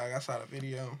 dog, I saw the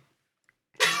video.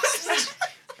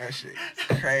 That shit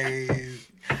crazy.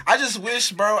 I just wish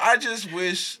the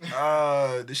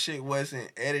shit wasn't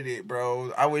edited,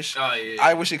 bro. I wish Oh yeah.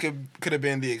 I wish it could have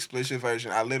been the explicit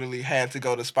version. I literally had to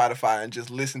go to Spotify and just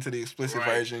listen to the explicit Right.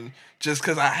 version just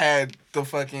because I had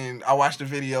I watched the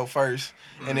video first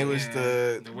and it was Yeah,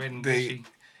 the wedding Gucci.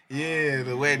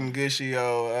 the wedding Gushy, you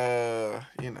know.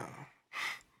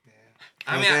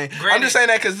 I You mean, know what I'm saying? I'm granted- just saying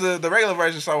that because the regular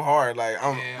version's so hard. Like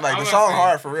Yeah, like I the was song saying-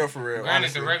 hard for real. Granted,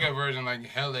 honestly. the regular version like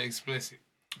hella explicit.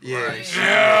 Yeah. Right.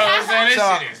 Yeah, this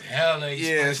So- shit is hella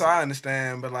explicit. Yeah, so I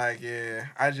understand, but like, yeah,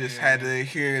 I just Yeah. had to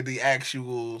hear the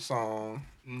actual song.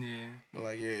 Yeah. But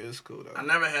like, yeah, it was cool though. I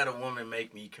never had a woman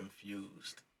make me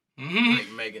confused. Mm-hmm. Like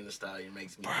Megan Thee Stallion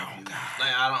makes me Oh, confused. God.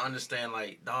 Like I don't understand.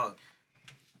 Like, dog,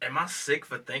 am I sick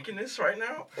for thinking this right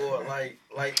now, or like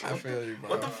I feel you, bro.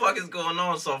 what the fuck is going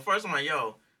on? So first I'm like,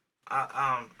 yo,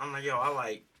 I'm like, yo, I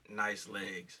like nice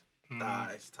legs,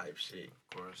 thighs type shit,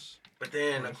 of course. But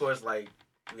then of course like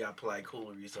we got polite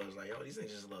coolery, so it's like, yo, these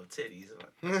niggas just love titties.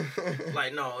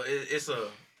 Like no, it's a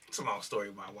long story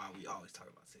about why we always talk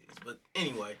about titties. But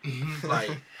anyway, like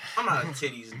I'm not a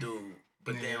titties dude.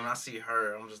 But then when I see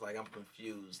her, I'm just like, I'm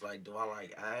confused. Like, do I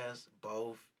like ass?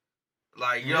 Both?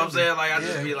 Like, you know what I'm saying? Like, I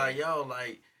just Yeah. be like, yo,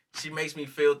 like, she makes me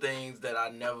feel things that I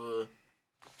never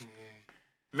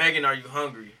Megan, are you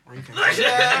hungry? Or you can-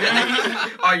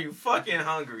 Are you fucking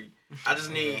hungry? I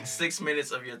just need 6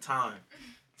 minutes of your time.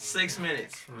 6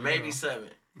 minutes, maybe 7.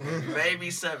 Maybe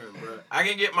 7, bro. I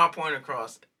can get my point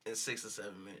across in 6 or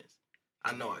 7 minutes.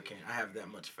 I know I can. I have that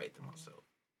much faith in myself.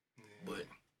 But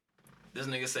this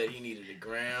nigga said he needed a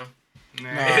gram. Nah,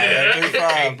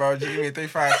 3-5, bro. Just give me a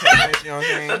 3-5 10 minutes, you know what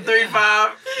I'm A saying?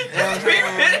 3-5, Yeah, 3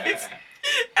 minutes.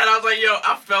 And I was like, yo,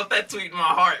 I felt that tweet in my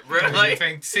heart, bro. It Like,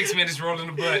 take 6 minutes rolling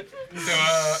the butt.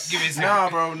 So give me a second. Nah,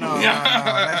 bro, no.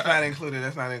 That's not included. You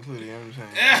know what I'm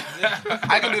saying?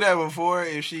 I can do that before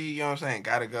if she, you know what I'm saying,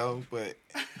 gotta go, but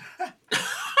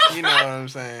you know what I'm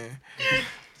saying.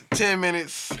 10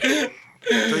 minutes,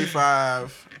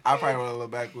 3-5. I probably want to look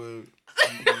backwood.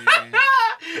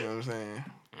 You know what I'm saying?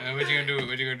 What you gonna do?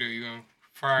 What you gonna do? You gonna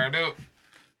fire it up?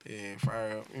 Yeah,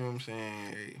 fire up. You know what I'm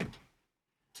saying?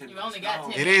 Hey, You only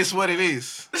got 10. it is what it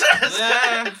is.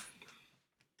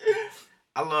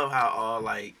 I love how all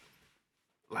like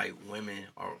women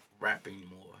are rapping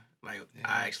more. Like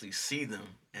I actually see them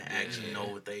and actually know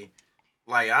what they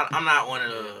like. I'm not one of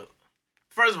the.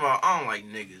 First of all, I don't like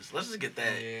niggas. Let's just get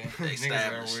that established.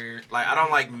 Niggas are weird. Like I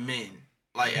don't like men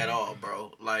like at all,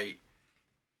 bro. Like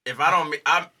if I don't,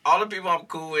 all the people I'm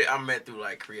cool with, I met through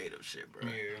like creative shit, bro.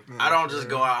 Yeah. I don't just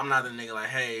go out. I'm not the nigga like,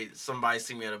 hey, somebody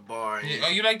see me at a bar. And Oh,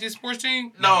 you like this sports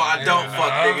team? No, I don't.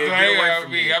 Fuck, nigga. Get away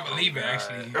from me. I believe it,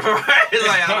 actually. Right?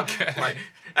 Like, Okay. like,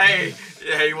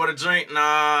 hey, you want a drink?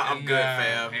 Nah, I'm good,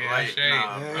 fam. Yeah, Like, straight.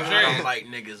 nah, Yeah, bro. I straight. don't like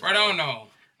niggas. Right bro. on, no.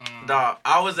 Dog,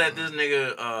 I was at this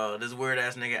nigga, this weird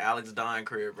ass nigga Alex Don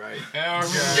crib, right? Hell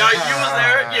okay. Y'all, you was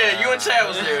there? Yeah, you and Chad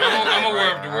was there. I'm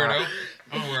aware of the word, though.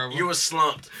 I'm aware of it. You was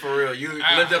slumped, for real. You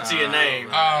lived up to your name.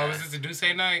 Oh, was this a Duce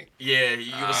night? Yeah,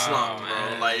 you was slumped, bro.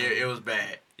 man. Like, it was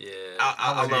bad. Yeah.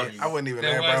 I love you. I wasn't even That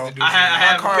there, was bro. the dude. I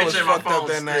have My car a was picture in my fucked up phone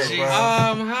that night, still. bro.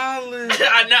 hollering.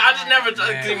 I just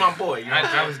never see my boy. You know?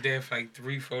 I was there for like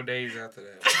 3-4 days after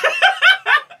that.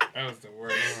 That was the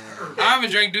worst. I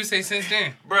haven't drank Duce since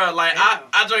then. Bro, like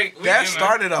I drank. That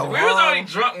started a We was already long.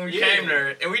 drunk when we came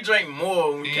there, and we drank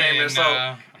more when we came there. So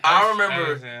nah. I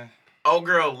remember old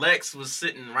girl Lex was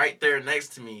sitting right there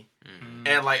next to me,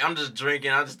 and like I'm just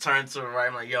drinking. I just turned to her right.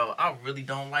 I'm like, yo, I really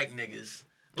don't like niggas.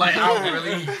 Like I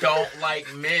really don't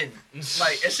like men.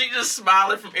 Like, and she just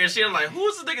smiling from ear. She was like,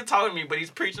 who's this nigga talking to me? But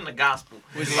he's preaching the gospel.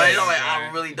 Like, you know, like I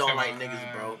really don't like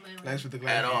niggas, bro, That's what the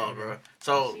at all, bro.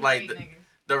 So like.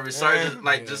 The resurgence,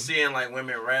 like just seeing like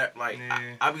women rap, like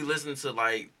I be listening to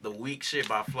like the Weak shit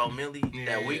by Flo Milli,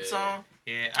 that Weak song.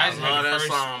 Yeah, I just love heard the that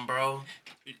first- song, bro.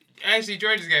 Actually,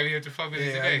 George just got me here to fuck with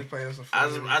it Yeah, I today. can play some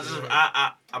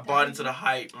I bought into the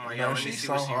hype. I'm like, yo, Bro, let me she's see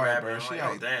so what she hard, rapping. bro. I'm She like,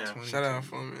 oh like damn, 20. Shut up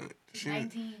for a minute. She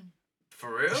 19.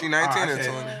 for real? She 19 or I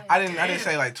said- 20? I didn't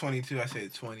say like 22. I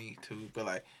said 22. But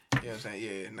like, you know what I'm saying?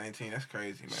 Yeah, 19. That's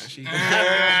crazy, man. She.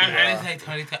 I didn't say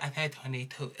 22. I said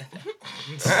 22.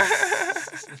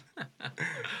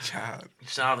 Child.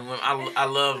 Shout out to women. I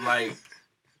love like,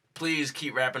 please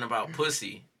keep rapping about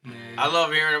pussy. I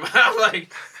love hearing about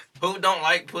like, who don't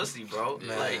like pussy, bro?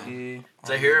 Like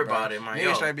to hear about it, man. Niggas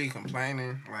Yo, straight be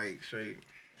complaining, like straight.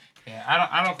 Yeah,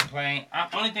 I don't complain.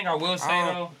 Only thing I will say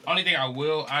though, only thing I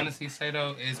will honestly say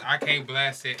though is I can't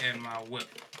blast it in my whip.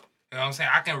 You know what I'm saying?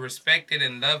 I can respect it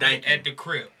and love Thank it at the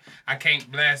crib. I can't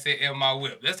blast it in my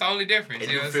whip. That's the only difference. It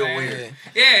You know do what feel I'm saying?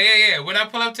 weird. Yeah. When I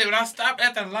pull up to, when I stop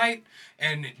at the light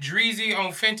and Dreezy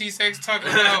on Fenty Sex talking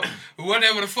about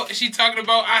whatever the fuck she talking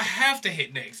about, I have to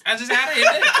hit next. I just gotta hit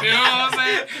next. You know what I'm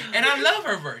saying? And I love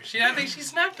her verse. I think she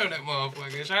snapped on that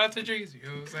motherfucker. Shout out to Dreezy. You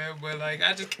know what I'm saying? But like,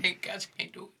 I just can't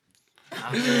do it.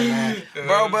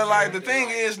 Bro, but like the thing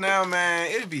is now,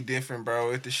 man, it'd be different,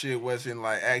 bro, if the shit wasn't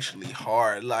like actually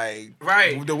hard. Like,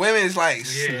 right, the women is like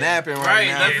snapping right, right.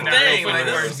 now. That's for the real, thing. for Like,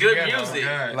 real. this is good music.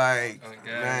 Like,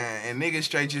 man, and niggas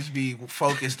straight just be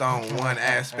focused on one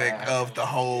aspect of the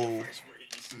whole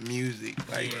music,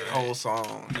 like the whole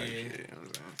song. Like, shit, you know what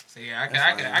I'm saying? So yeah,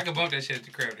 I can bump that shit at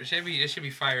the crib. It should be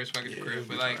fire as fuck at the crib.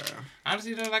 But like,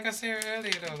 honestly though, like I said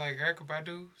earlier though, like Erykah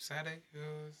Badu, Sade, you know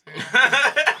what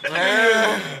I'm saying?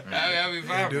 I'll be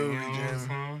vibing. You know what I'm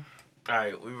saying?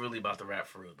 Alright, we really about to rap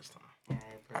for real this time.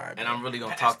 Alright, and I'm really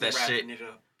gonna talk that shit.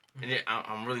 Yeah,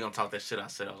 I'm really gonna talk that shit I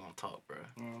said I was gonna talk, bro.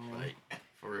 Like,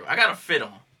 for real. I got a fit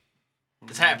on.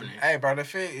 It's happening. Hey, bro, the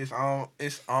fit is on.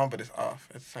 It's on, but it's off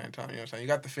at the same time. You know what I'm saying? You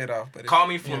got the fit off, but Call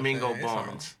me you know what I'm Flamingo saying? It's on.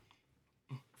 Barnes.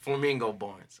 Flamingo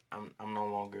Barnes. I'm no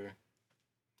longer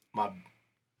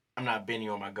I'm not Benny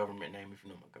on my government name, if you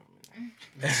know my government name.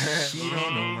 She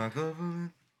don't know my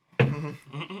government.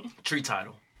 Tree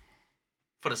title.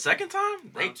 For the second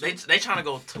time? They trying to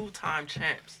go 2-time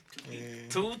champs. Yeah.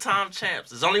 2-time champs.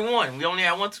 There's only one. We only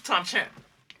had one 2-time champ.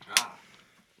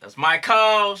 That's Mike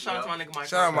Cole. Shout out to my nigga Mike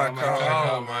Shout out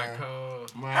Cole. Mike Cole.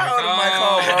 Oh, man. my How old is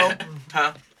Mike Cole, bro?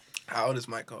 Huh? How old is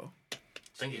Mike Cole? I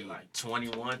think he's like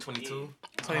 21, 22.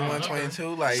 21,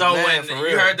 22. Like, So man, when for you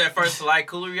real. heard that first Sly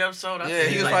Coolery episode, I Yeah, think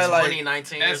he he was was like probably 20,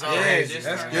 19 years That's old. Yeah, crazy. you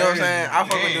That's know what I'm saying? I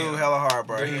fuck with Damn. dude hella hard,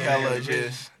 bro. He hella Damn.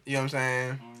 just, you know what I'm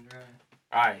saying?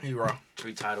 All right, He raw.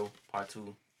 Tree Title Part 2.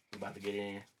 We about to get in.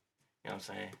 You know what I'm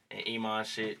saying? And Iman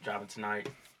shit dropping tonight.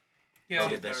 Yeah.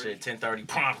 Get that shit 10:30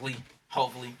 promptly.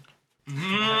 Hopefully,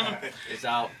 Mm-hmm. it's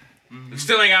out. We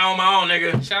still ain't got on my own,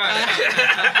 nigga. Shout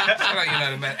out,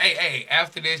 United Man. Hey,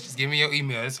 after this, just give me your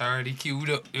email. It's already queued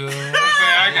up. You know what I'm saying?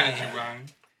 I got you, Brian.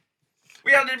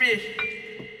 We out this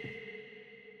bitch.